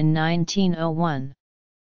Australia in 1901.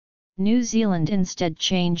 New Zealand instead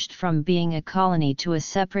changed from being a colony to a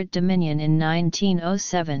separate dominion in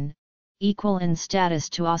 1907, equal in status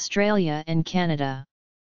to Australia and Canada.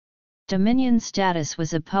 Dominion status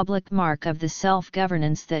was a public mark of the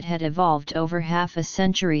self-governance that had evolved over half a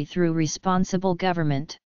century through responsible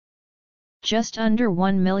government. Just under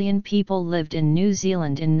 1 million people lived in New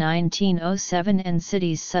Zealand in 1907 and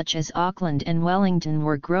cities such as Auckland and Wellington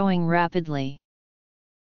were growing rapidly.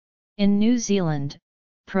 In New Zealand,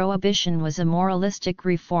 Prohibition was a moralistic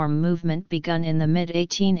reform movement begun in the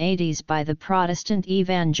mid-1880s by the Protestant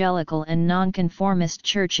evangelical and nonconformist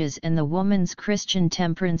churches and the Women's Christian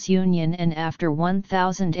Temperance Union, and after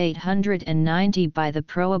 1890 by the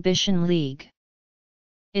Prohibition League.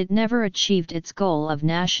 It never achieved its goal of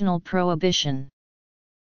national prohibition.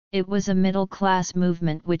 It was a middle-class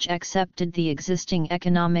movement which accepted the existing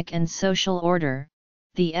economic and social order.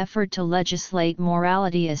 The effort to legislate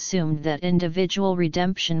morality assumed that individual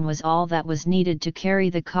redemption was all that was needed to carry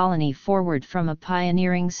the colony forward from a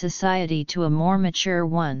pioneering society to a more mature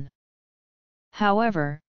one.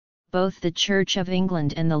 However, both the Church of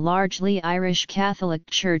England and the largely Irish Catholic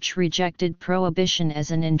Church rejected prohibition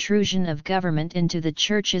as an intrusion of government into the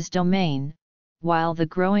Church's domain, while the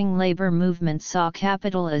growing labour movement saw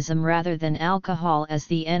capitalism rather than alcohol as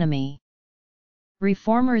the enemy.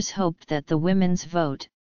 Reformers hoped that the women's vote,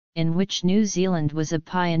 in which New Zealand was a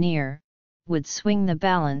pioneer, would swing the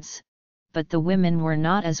balance, but the women were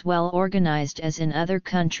not as well organised as in other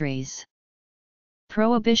countries.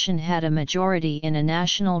 Prohibition had a majority in a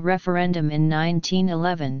national referendum in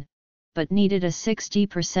 1911, but needed a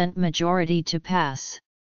 60% majority to pass.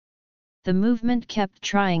 The movement kept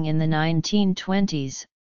trying in the 1920s,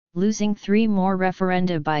 losing 3 more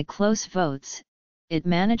referenda by close votes. It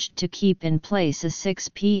managed to keep in place a 6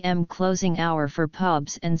 p.m. closing hour for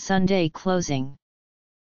pubs and Sunday closing.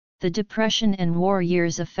 The Depression and war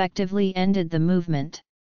years effectively ended the movement.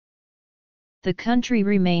 The country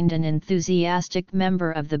remained an enthusiastic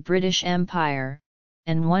member of the British Empire,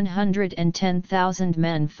 and 110,000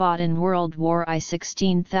 men fought in World War I.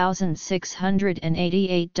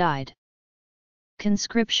 16,688 died.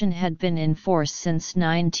 Conscription had been in force since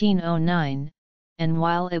 1909, and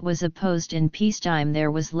while it was opposed in peacetime,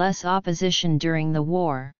 there was less opposition during the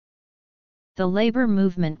war. The labor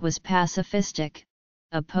movement was pacifistic,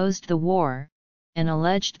 opposed the war, and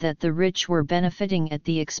alleged that the rich were benefiting at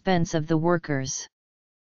the expense of the workers.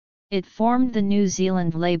 It formed the New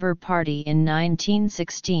Zealand Labour Party in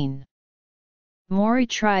 1916. Maori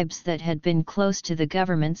tribes that had been close to the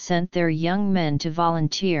government sent their young men to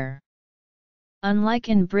volunteer. Unlike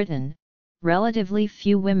in Britain, relatively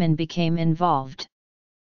few women became involved.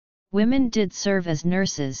 Women did serve as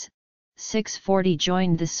nurses, 640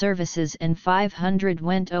 joined the services and 500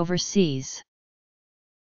 went overseas.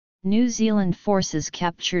 New Zealand forces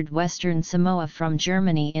captured Western Samoa from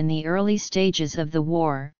Germany in the early stages of the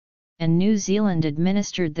war, and New Zealand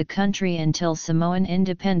administered the country until Samoan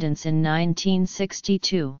independence in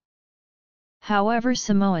 1962. However,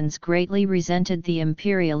 Samoans greatly resented the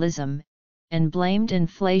imperialism, and blamed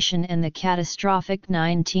inflation and the catastrophic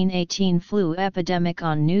 1918 flu epidemic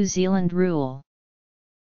on New Zealand rule.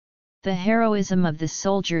 The heroism of the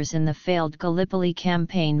soldiers in the failed Gallipoli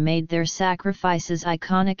campaign made their sacrifices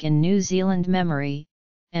iconic in New Zealand memory,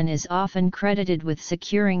 and is often credited with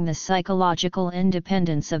securing the psychological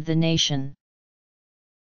independence of the nation.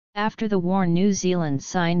 After the war, New Zealand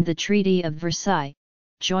signed the Treaty of Versailles,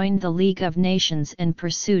 joined the League of Nations and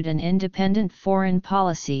pursued an independent foreign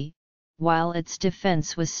policy, while its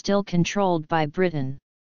defence was still controlled by Britain.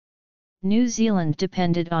 New Zealand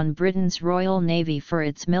depended on Britain's Royal Navy for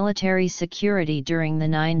its military security during the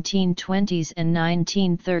 1920s and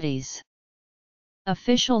 1930s.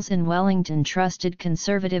 Officials in Wellington trusted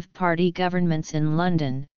Conservative Party governments in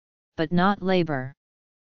London, but not Labour.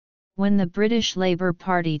 When the British Labour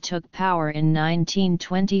Party took power in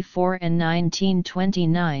 1924 and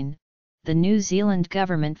 1929, the New Zealand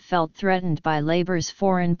government felt threatened by Labour's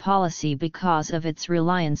foreign policy because of its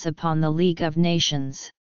reliance upon the League of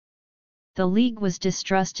Nations. The League was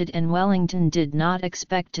distrusted and Wellington did not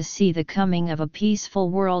expect to see the coming of a peaceful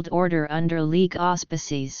world order under League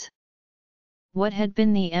auspices. What had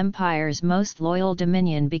been the Empire's most loyal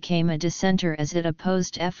dominion became a dissenter as it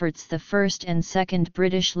opposed efforts the first and second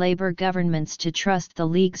British Labour governments to trust the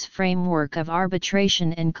League's framework of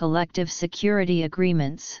arbitration and collective security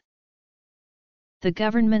agreements. The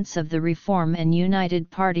governments of the Reform and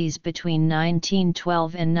United Parties between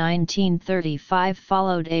 1912 and 1935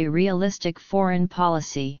 followed a realistic foreign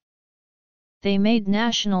policy. They made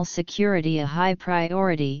national security a high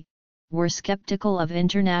priority, were skeptical of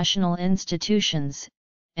international institutions,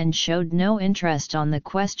 and showed no interest on the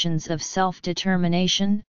questions of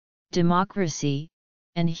self-determination, democracy,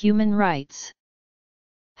 and human rights.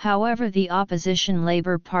 However, the opposition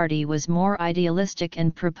Labour Party was more idealistic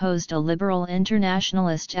and proposed a liberal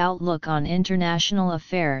internationalist outlook on international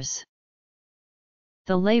affairs.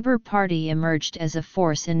 The Labour Party emerged as a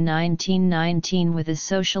force in 1919 with a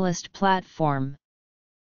socialist platform.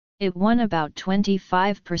 It won about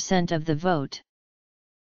 25% of the vote.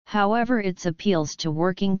 However, its appeals to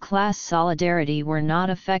working-class solidarity were not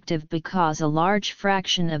effective because a large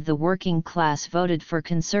fraction of the working class voted for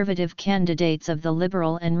conservative candidates of the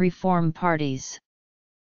Liberal and Reform parties.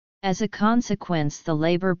 As a consequence, the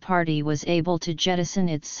Labour Party was able to jettison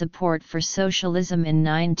its support for socialism in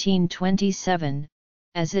 1927,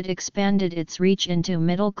 as it expanded its reach into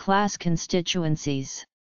middle-class constituencies.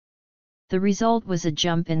 The result was a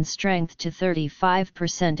jump in strength to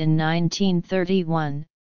 35% in 1931,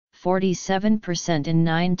 47% in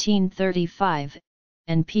 1935,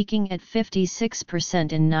 and peaking at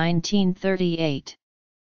 56% in 1938.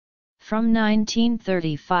 From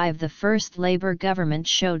 1935, the first Labour government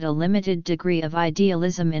showed a limited degree of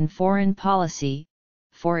idealism in foreign policy,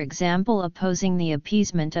 for example opposing the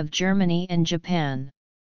appeasement of Germany and Japan.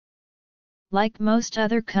 Like most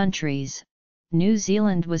other countries, New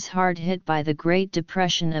Zealand was hard hit by the Great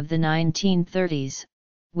Depression of the 1930s,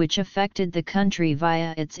 which affected the country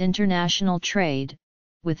via its international trade,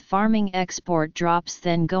 with farming export drops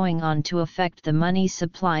then going on to affect the money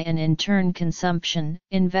supply and in turn consumption,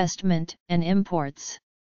 investment, and imports.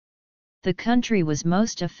 The country was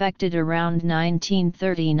most affected around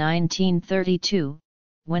 1930–1932,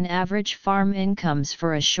 when average farm incomes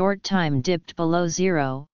for a short time dipped below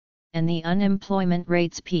zero, and the unemployment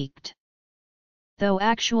rates peaked. Though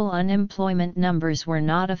actual unemployment numbers were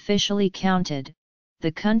not officially counted,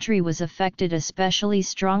 the country was affected especially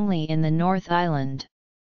strongly in the North Island.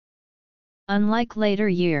 Unlike later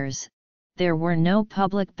years, there were no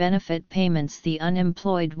public benefit payments. The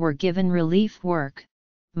unemployed were given relief work,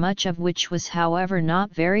 much of which was however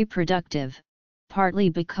not very productive, partly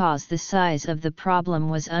because the size of the problem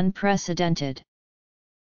was unprecedented.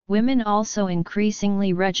 Women also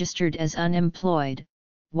increasingly registered as unemployed,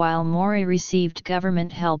 while Maori received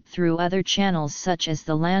government help through other channels such as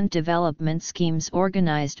the land development schemes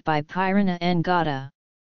organized by Pirina Ngata.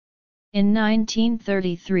 In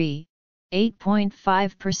 1933,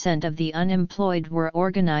 8.5% of the unemployed were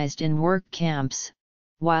organized in work camps,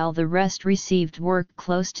 while the rest received work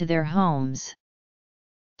close to their homes.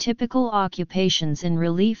 Typical occupations in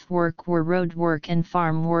relief work were road work and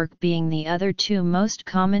farm work, being the other two most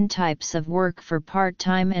common types of work for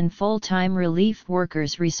part-time and full-time relief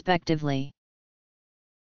workers respectively.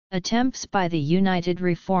 Attempts by the United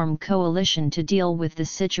Reform Coalition to deal with the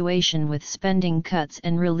situation with spending cuts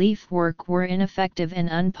and relief work were ineffective and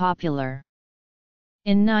unpopular.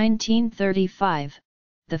 In 1935,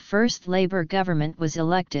 the first Labour government was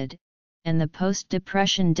elected, and the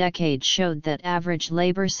post-Depression decade showed that average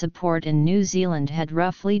labour support in New Zealand had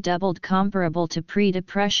roughly doubled comparable to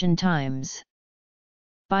pre-Depression times.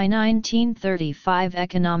 By 1935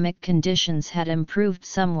 economic conditions had improved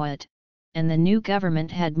somewhat, and the new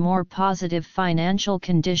government had more positive financial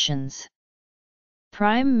conditions.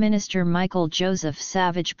 Prime Minister Michael Joseph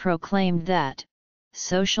Savage proclaimed that,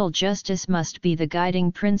 social justice must be the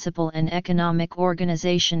guiding principle and economic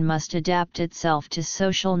organisation must adapt itself to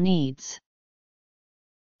social needs.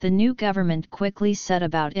 The new government quickly set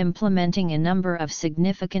about implementing a number of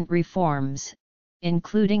significant reforms,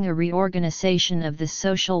 including a reorganisation of the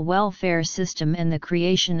social welfare system and the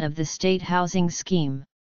creation of the state housing scheme.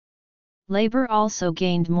 Labour also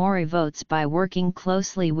gained Maori votes by working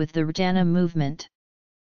closely with the Rutana movement.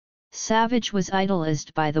 Savage was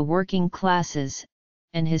idolised by the working classes,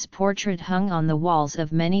 and his portrait hung on the walls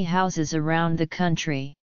of many houses around the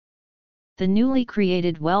country. The newly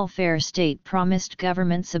created welfare state promised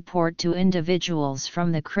government support to individuals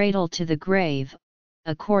from the cradle to the grave,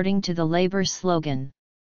 according to the Labour slogan.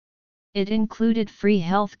 It included free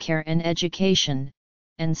healthcare and education,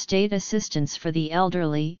 and state assistance for the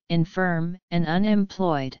elderly, infirm, and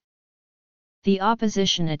unemployed. The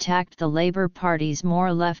opposition attacked the Labour Party's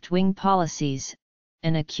more left-wing policies,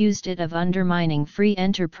 and accused it of undermining free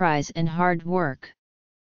enterprise and hard work.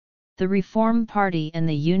 The Reform Party and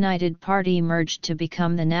the United Party merged to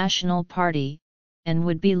become the National Party, and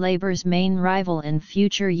would be Labour's main rival in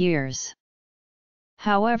future years.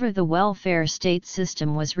 However, the welfare state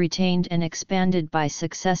system was retained and expanded by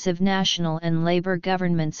successive National and Labour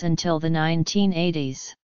governments until the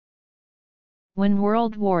 1980s. When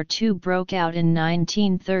World War II broke out in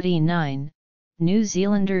 1939, New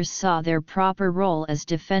Zealanders saw their proper role as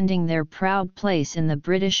defending their proud place in the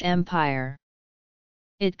British Empire.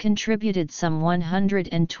 It contributed some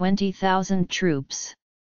 120,000 troops.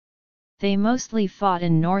 They mostly fought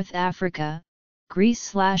in North Africa,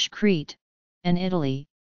 Greece/Crete, and Italy,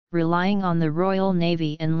 relying on the Royal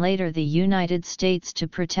Navy and later the United States to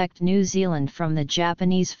protect New Zealand from the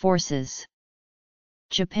Japanese forces.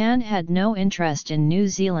 Japan had no interest in New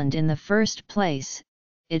Zealand in the first place.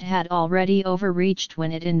 It had already overreached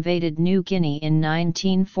when it invaded New Guinea in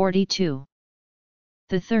 1942.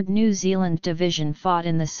 The 3rd New Zealand Division fought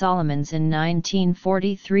in the Solomons in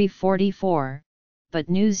 1943–44, but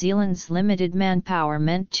New Zealand's limited manpower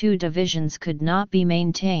meant 2 divisions could not be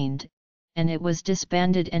maintained, and it was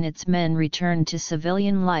disbanded and its men returned to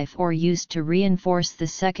civilian life or used to reinforce the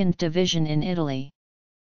 2nd Division in Italy.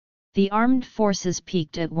 The armed forces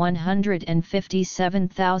peaked at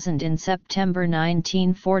 157,000 in September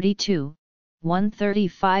 1942,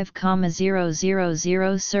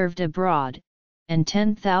 135,000 served abroad, and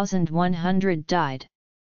 10,100 died.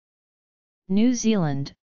 New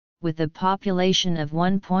Zealand, with a population of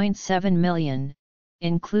 1.7 million,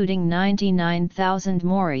 including 99,000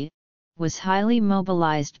 Maori, was highly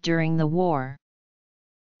mobilized during the war.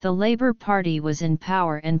 The Labour Party was in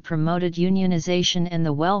power and promoted unionization and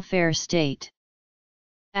the welfare state.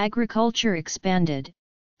 Agriculture expanded,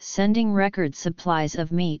 sending record supplies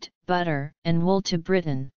of meat, butter, and wool to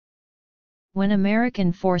Britain. When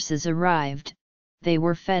American forces arrived, they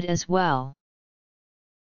were fed as well.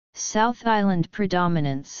 South Island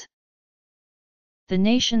predominance. The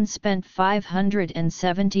nation spent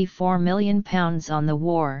 £574 million on the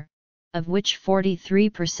war, of which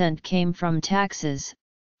 43% came from taxes,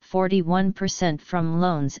 41% from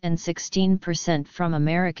loans and 16% from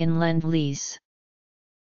American Lend-Lease.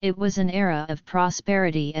 It was an era of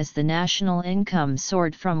prosperity as the national income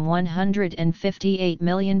soared from £158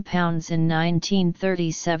 million in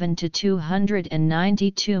 1937 to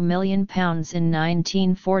 £292 million in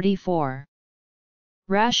 1944.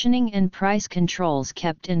 Rationing and price controls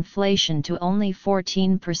kept inflation to only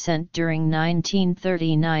 14% during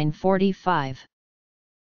 1939–45.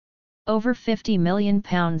 Over £50 million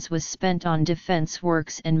was spent on defence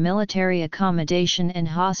works and military accommodation and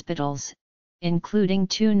hospitals, including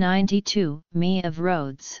 292 mi of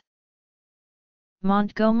roads.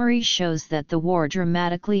 Montgomery shows that the war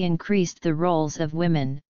dramatically increased the roles of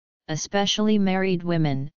women, especially married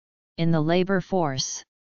women, in the labour force.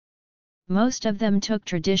 Most of them took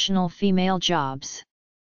traditional female jobs.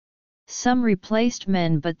 Some replaced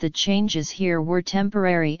men, but the changes here were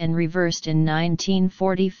temporary and reversed in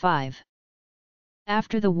 1945.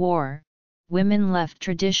 After the war, women left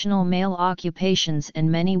traditional male occupations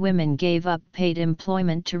and many women gave up paid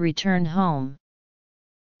employment to return home.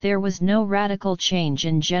 There was no radical change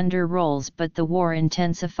in gender roles, but the war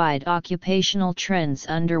intensified occupational trends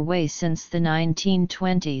underway since the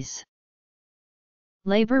 1920s.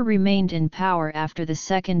 Labour remained in power after the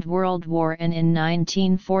Second World War, and in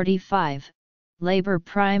 1945, Labour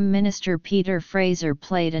Prime Minister Peter Fraser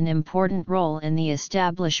played an important role in the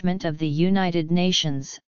establishment of the United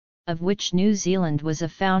Nations, of which New Zealand was a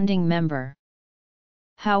founding member.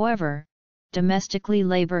 However, domestically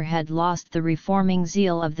Labour had lost the reforming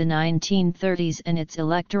zeal of the 1930s and its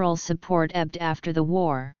electoral support ebbed after the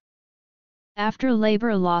war. After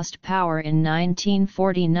Labour lost power in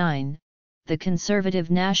 1949, the Conservative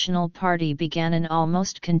National Party began an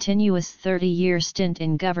almost continuous 30-year stint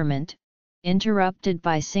in government, interrupted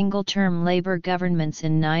by single-term Labour governments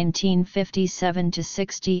in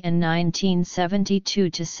 1957–60 and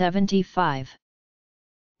 1972–75.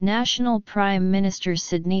 National Prime Minister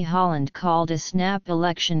Sidney Holland called a snap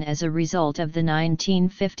election as a result of the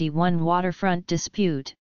 1951 waterfront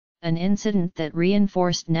dispute, an incident that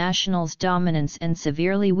reinforced Nationals' dominance and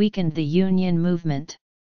severely weakened the union movement.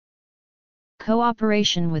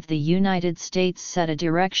 Cooperation with the United States set a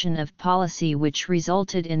direction of policy which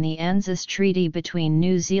resulted in the ANZUS Treaty between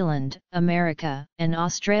New Zealand, America, and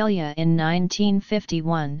Australia in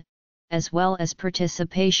 1951, as well as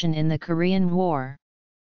participation in the Korean War.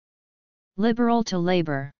 Liberal to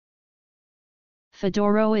Labour.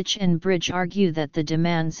 Fedorowicz and Bridge argue that the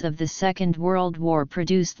demands of the Second World War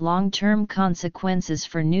produced long-term consequences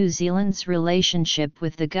for New Zealand's relationship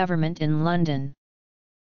with the government in London.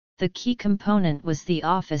 The key component was the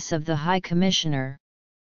office of the High Commissioner.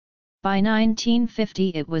 By 1950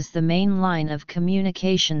 it was the main line of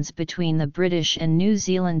communications between the British and New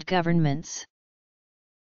Zealand governments.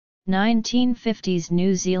 1950s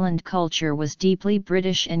New Zealand culture was deeply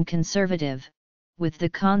British and conservative, with the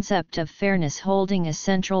concept of fairness holding a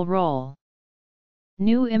central role.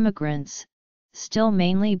 New immigrants, still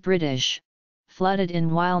mainly British, flooded in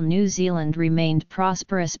while New Zealand remained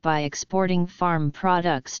prosperous by exporting farm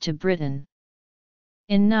products to Britain.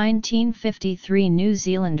 In 1953 New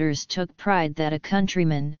Zealanders took pride that a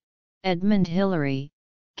countryman, Edmund Hillary,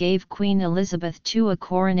 gave Queen Elizabeth II a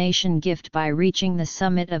coronation gift by reaching the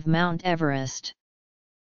summit of Mount Everest.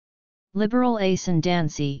 Liberal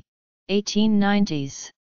ascendancy, 1890s.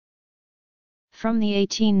 From the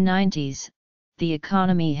 1890s, the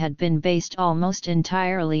economy had been based almost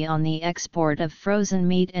entirely on the export of frozen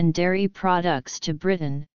meat and dairy products to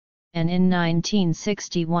Britain, and in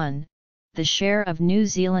 1961, the share of New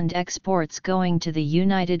Zealand exports going to the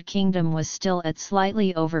United Kingdom was still at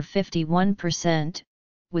slightly over 51%,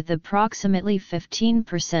 with approximately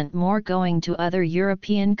 15% more going to other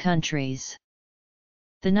European countries.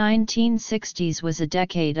 The 1960s was a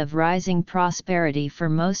decade of rising prosperity for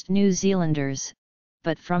most New Zealanders,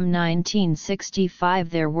 but from 1965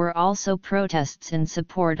 there were also protests in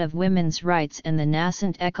support of women's rights and the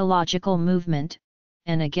nascent ecological movement,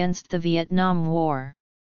 and against the Vietnam War.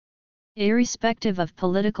 Irrespective of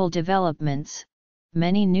political developments,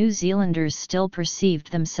 many New Zealanders still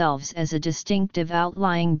perceived themselves as a distinctive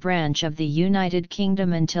outlying branch of the United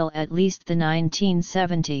Kingdom until at least the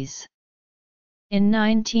 1970s. In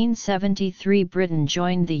 1973 Britain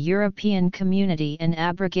joined the European Community and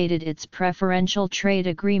abrogated its preferential trade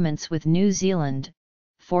agreements with New Zealand,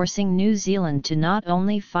 forcing New Zealand to not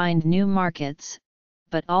only find new markets,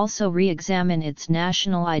 but also re-examine its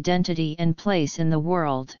national identity and place in the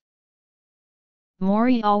world.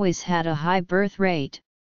 Maori always had a high birth rate,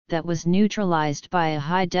 that was neutralized by a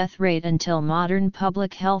high death rate until modern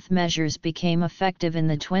public health measures became effective in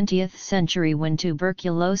the 20th century when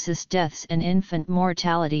tuberculosis deaths and infant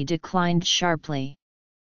mortality declined sharply.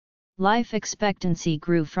 Life expectancy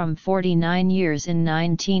grew from 49 years in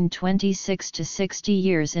 1926 to 60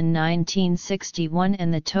 years in 1961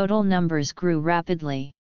 and the total numbers grew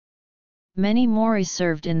rapidly. Many Maori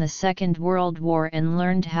served in the Second World War and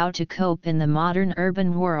learned how to cope in the modern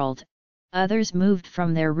urban world. Others moved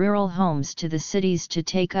from their rural homes to the cities to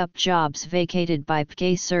take up jobs vacated by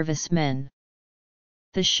PK servicemen.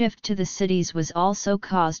 The shift to the cities was also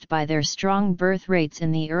caused by their strong birth rates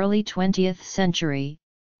in the early 20th century,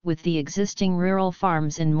 with the existing rural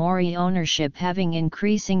farms in Maori ownership having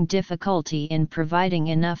increasing difficulty in providing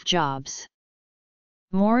enough jobs.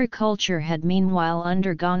 Maori culture had meanwhile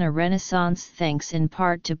undergone a renaissance thanks in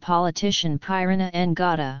part to politician Pirina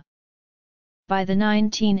Ngata. By the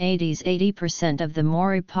 1980s 80% of the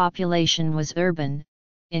Maori population was urban,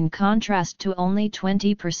 in contrast to only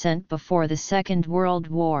 20% before the Second World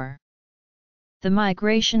War. The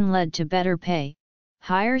migration led to better pay,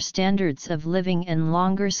 higher standards of living and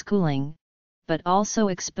longer schooling, but also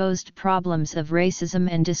exposed problems of racism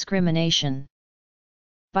and discrimination.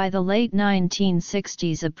 By the late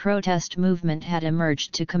 1960s a protest movement had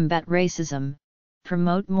emerged to combat racism,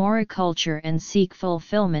 promote Maori culture and seek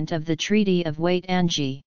fulfillment of the Treaty of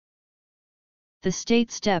Waitangi. The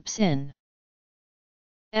state steps in.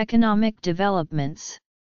 Economic developments.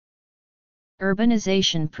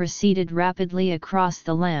 Urbanization proceeded rapidly across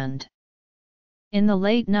the land. In the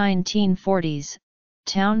late 1940s,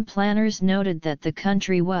 town planners noted that the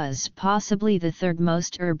country was possibly the third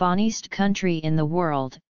most urbanized country in the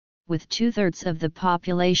world, with 2/3 of the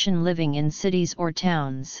population living in cities or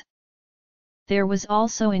towns. There was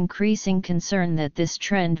also increasing concern that this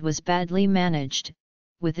trend was badly managed,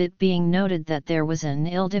 with it being noted that there was an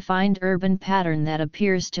ill-defined urban pattern that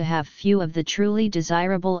appears to have few of the truly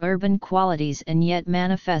desirable urban qualities and yet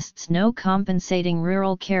manifests no compensating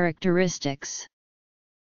rural characteristics.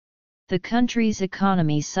 The country's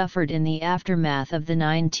economy suffered in the aftermath of the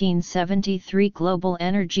 1973 global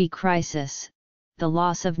energy crisis, the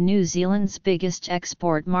loss of New Zealand's biggest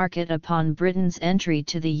export market upon Britain's entry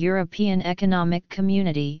to the European Economic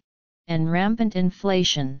Community, and rampant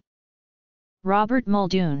inflation. Robert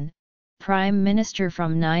Muldoon, Prime Minister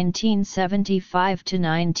from 1975 to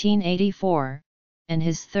 1984, and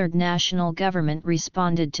his third national government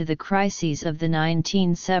responded to the crises of the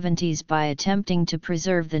 1970s by attempting to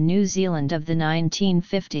preserve the New Zealand of the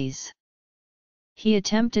 1950s. He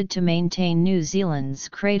attempted to maintain New Zealand's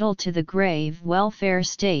cradle-to-the-grave welfare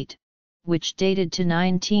state, which dated to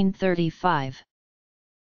 1935.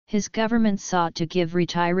 His government sought to give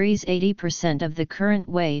retirees 80% of the current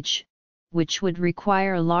wage, which would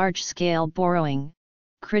require large-scale borrowing.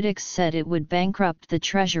 Critics said it would bankrupt the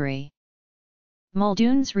Treasury.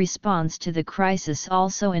 Muldoon's response to the crisis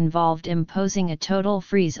also involved imposing a total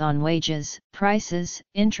freeze on wages, prices,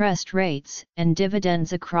 interest rates, and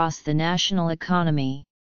dividends across the national economy.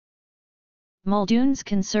 Muldoon's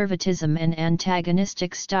conservatism and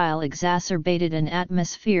antagonistic style exacerbated an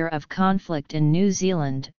atmosphere of conflict in New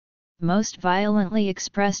Zealand, most violently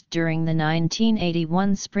expressed during the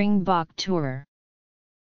 1981 Springbok Tour.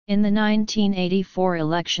 In the 1984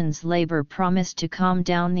 elections, Labour promised to calm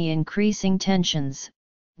down the increasing tensions.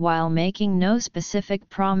 While making no specific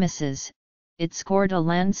promises, it scored a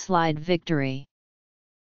landslide victory.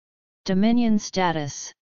 Dominion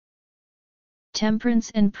status.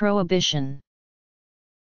 Temperance and prohibition.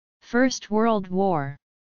 First World War.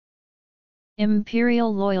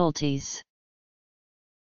 Imperial loyalties.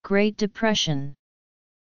 Great Depression.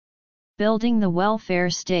 Building the welfare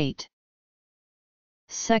state.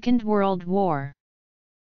 Second World War.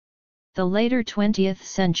 The later 20th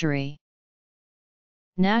century.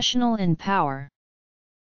 National in power.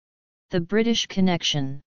 The British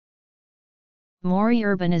connection. Maori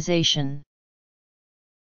urbanization.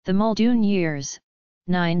 The Muldoon years,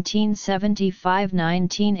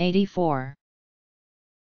 1975–1984.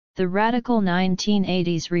 The radical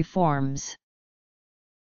 1980s reforms.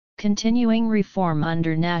 Continuing reform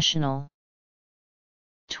under national.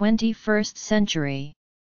 21st century.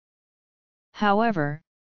 However,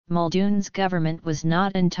 Muldoon's government was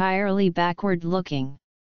not entirely backward-looking.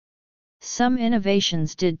 Some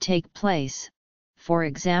innovations did take place, for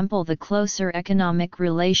example the closer economic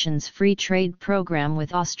relations free trade program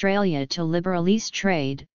with Australia to liberalise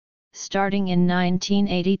trade, starting in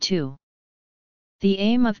 1982. The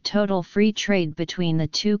aim of total free trade between the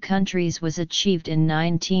two countries was achieved in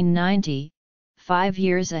 1990, 5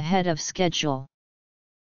 years ahead of schedule.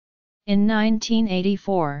 In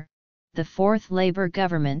 1984, the fourth Labour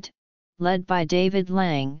government, led by David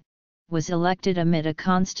Lang, was elected amid a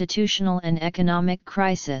constitutional and economic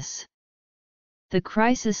crisis. The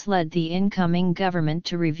crisis led the incoming government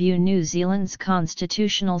to review New Zealand's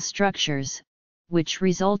constitutional structures, which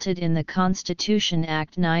resulted in the Constitution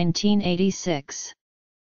Act 1986.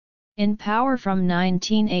 In power from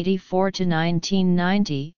 1984 to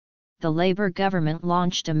 1990, the Labour government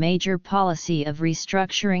launched a major policy of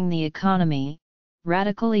restructuring the economy,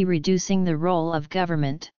 radically reducing the role of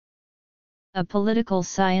government. A political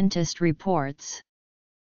scientist reports.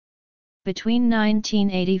 Between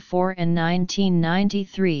 1984 and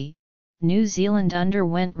 1993, New Zealand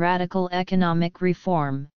underwent radical economic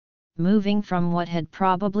reform, moving from what had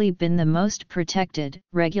probably been the most protected,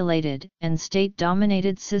 regulated, and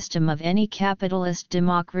state-dominated system of any capitalist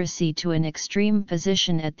democracy to an extreme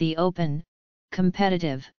position at the open,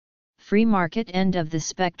 competitive, free market end of the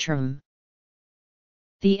spectrum.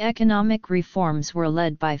 The economic reforms were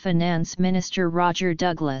led by Finance Minister Roger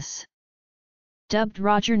Douglas. Dubbed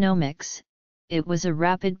Rogernomics, it was a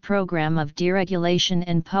rapid program of deregulation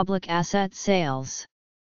and public asset sales.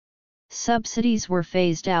 Subsidies were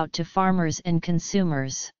phased out to farmers and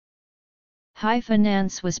consumers. High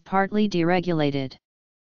finance was partly deregulated.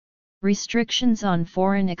 Restrictions on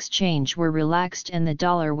foreign exchange were relaxed and the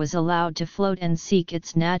dollar was allowed to float and seek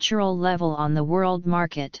its natural level on the world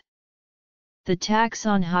market. The tax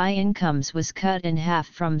on high incomes was cut in half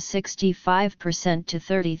from 65% to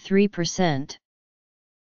 33%.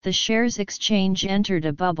 The shares exchange entered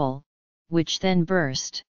a bubble, which then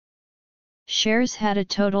burst. Shares had a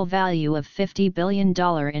total value of $50 billion in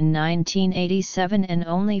 1987 and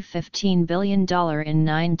only $15 billion in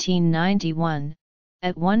 1991.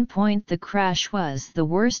 At one point the crash was the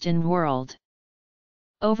worst in world.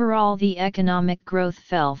 Overall the economic growth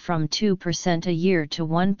fell from 2% a year to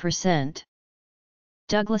 1%.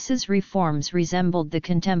 Douglas's reforms resembled the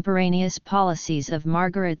contemporaneous policies of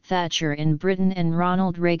Margaret Thatcher in Britain and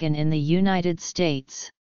Ronald Reagan in the United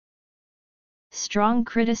States. Strong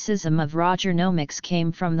criticism of Rogernomics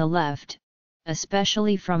came from the left,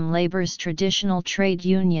 especially from Labour's traditional trade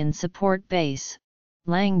union support base.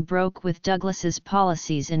 Lang broke with Douglas's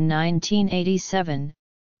policies in 1987,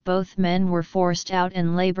 both men were forced out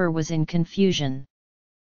and Labour was in confusion.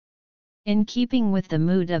 In keeping with the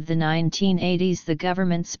mood of the 1980s, the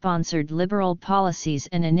government sponsored liberal policies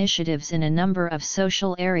and initiatives in a number of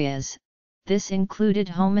social areas. This included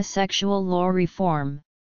homosexual law reform,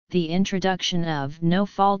 the introduction of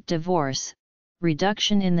no-fault divorce,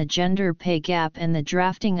 reduction in the gender pay gap and the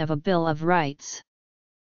drafting of a Bill of Rights.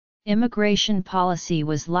 Immigration policy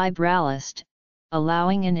was liberalist,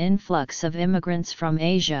 allowing an influx of immigrants from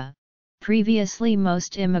Asia. Previously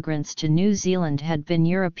most immigrants to New Zealand had been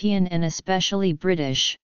European and especially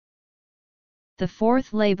British. The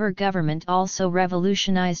fourth Labour government also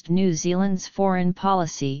revolutionised New Zealand's foreign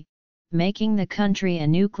policy, making the country a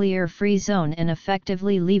nuclear-free zone and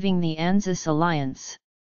effectively leaving the ANZUS alliance.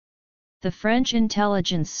 The French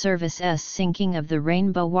intelligence service's sinking of the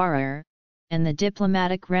Rainbow Warrior, and the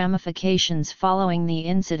diplomatic ramifications following the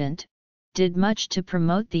incident, did much to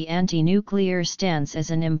promote the anti-nuclear stance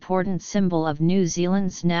as an important symbol of New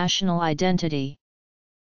Zealand's national identity.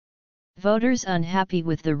 Voters unhappy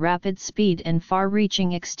with the rapid speed and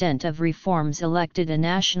far-reaching extent of reforms elected a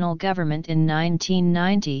national government in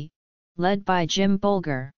 1990, led by Jim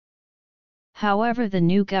Bolger. However, the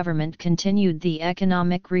new government continued the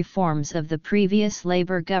economic reforms of the previous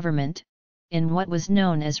Labour government, in what was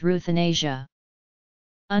known as euthanasia.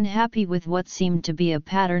 Unhappy with what seemed to be a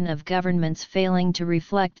pattern of governments failing to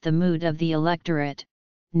reflect the mood of the electorate,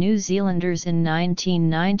 New Zealanders in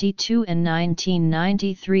 1992 and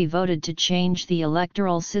 1993 voted to change the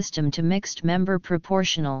electoral system to mixed-member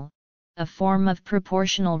proportional, a form of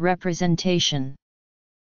proportional representation.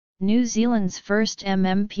 New Zealand's first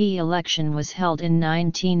MMP election was held in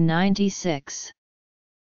 1996.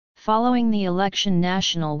 Following the election,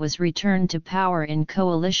 National was returned to power in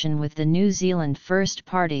coalition with the New Zealand First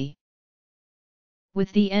Party.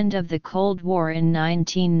 With the end of the Cold War in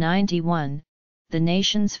 1991, the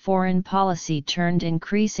nation's foreign policy turned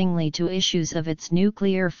increasingly to issues of its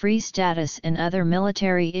nuclear-free status and other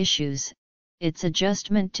military issues, its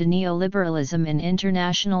adjustment to neoliberalism in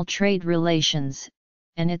international trade relations,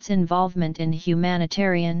 and its involvement in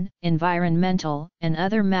humanitarian, environmental, and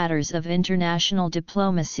other matters of international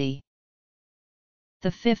diplomacy.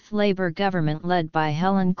 The fifth Labour government led by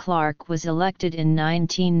Helen Clark was elected in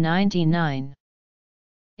 1999.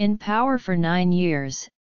 In power for 9 years,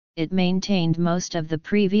 it maintained most of the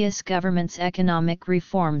previous government's economic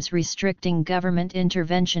reforms, restricting government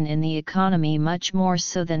intervention in the economy much more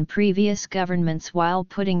so than previous governments, while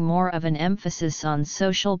putting more of an emphasis on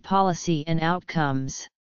social policy and outcomes.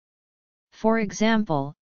 For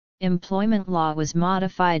example, employment law was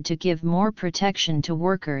modified to give more protection to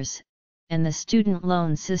workers, and the student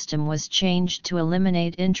loan system was changed to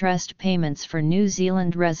eliminate interest payments for New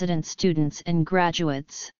Zealand resident students and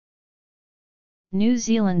graduates. New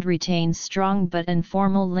Zealand retains strong but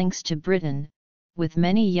informal links to Britain, with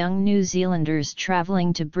many young New Zealanders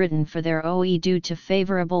travelling to Britain for their OE due to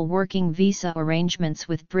favourable working visa arrangements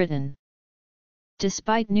with Britain.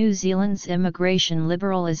 Despite New Zealand's immigration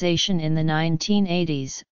liberalisation in the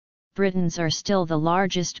 1980s, Britons are still the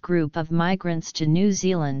largest group of migrants to New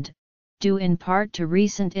Zealand, due in part to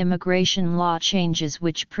recent immigration law changes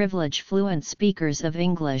which privilege fluent speakers of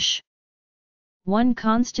English. One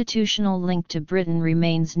constitutional link to Britain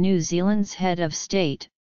remains. New Zealand's head of state,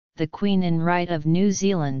 the Queen in Right of New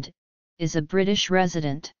Zealand, is a British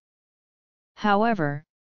resident. However,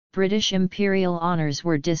 British imperial honours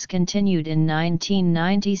were discontinued in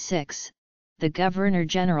 1996. The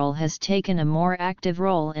Governor-General has taken a more active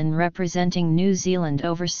role in representing New Zealand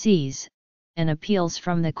overseas, and appeals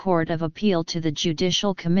from the Court of Appeal to the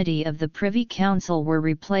Judicial Committee of the Privy Council were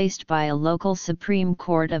replaced by a local Supreme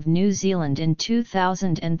Court of New Zealand in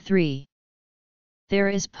 2003. There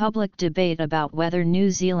is public debate about whether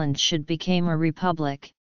New Zealand should become a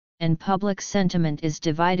republic, and public sentiment is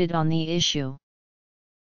divided on the issue.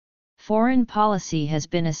 Foreign policy has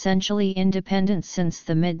been essentially independent since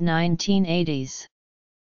the mid-1980s.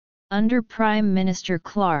 Under Prime Minister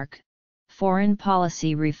Clark, foreign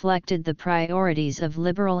policy reflected the priorities of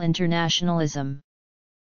liberal internationalism.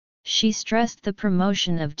 She stressed the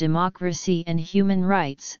promotion of democracy and human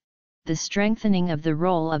rights, the strengthening of the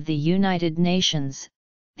role of the United Nations,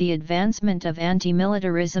 the advancement of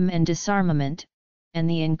anti-militarism and disarmament, and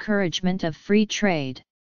the encouragement of free trade.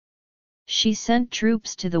 She sent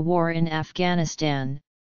troops to the war in Afghanistan,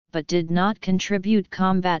 but did not contribute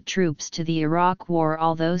combat troops to the Iraq War,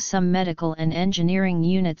 although some medical and engineering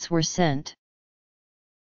units were sent.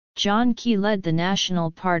 John Key led the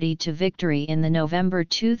National Party to victory in the November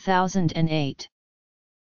 2008.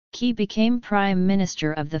 Key became Prime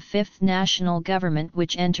Minister of the Fifth National Government,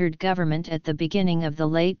 which entered government at the beginning of the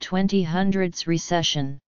late 2000s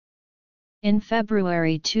recession. In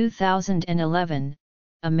February 2011,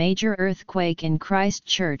 a major earthquake in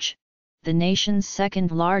Christchurch, the nation's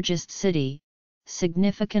second-largest city,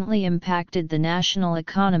 significantly impacted the national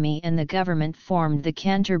economy, and the government formed the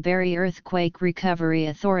Canterbury Earthquake Recovery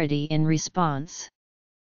Authority in response.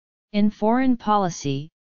 In foreign policy,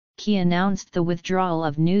 Key announced the withdrawal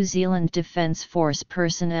of New Zealand Defence Force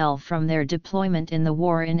personnel from their deployment in the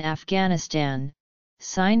war in Afghanistan,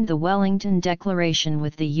 signed the Wellington Declaration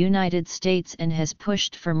with the United States, and has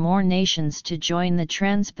pushed for more nations to join the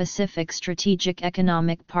Trans-Pacific Strategic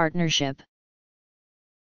Economic Partnership.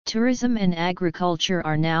 Tourism and agriculture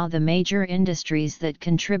are now the major industries that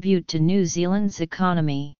contribute to New Zealand's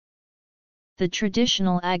economy. The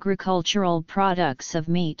traditional agricultural products of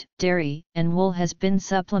meat, dairy, and wool has been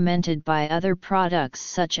supplemented by other products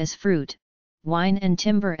such as fruit, wine and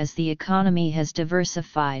timber as the economy has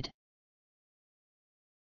diversified.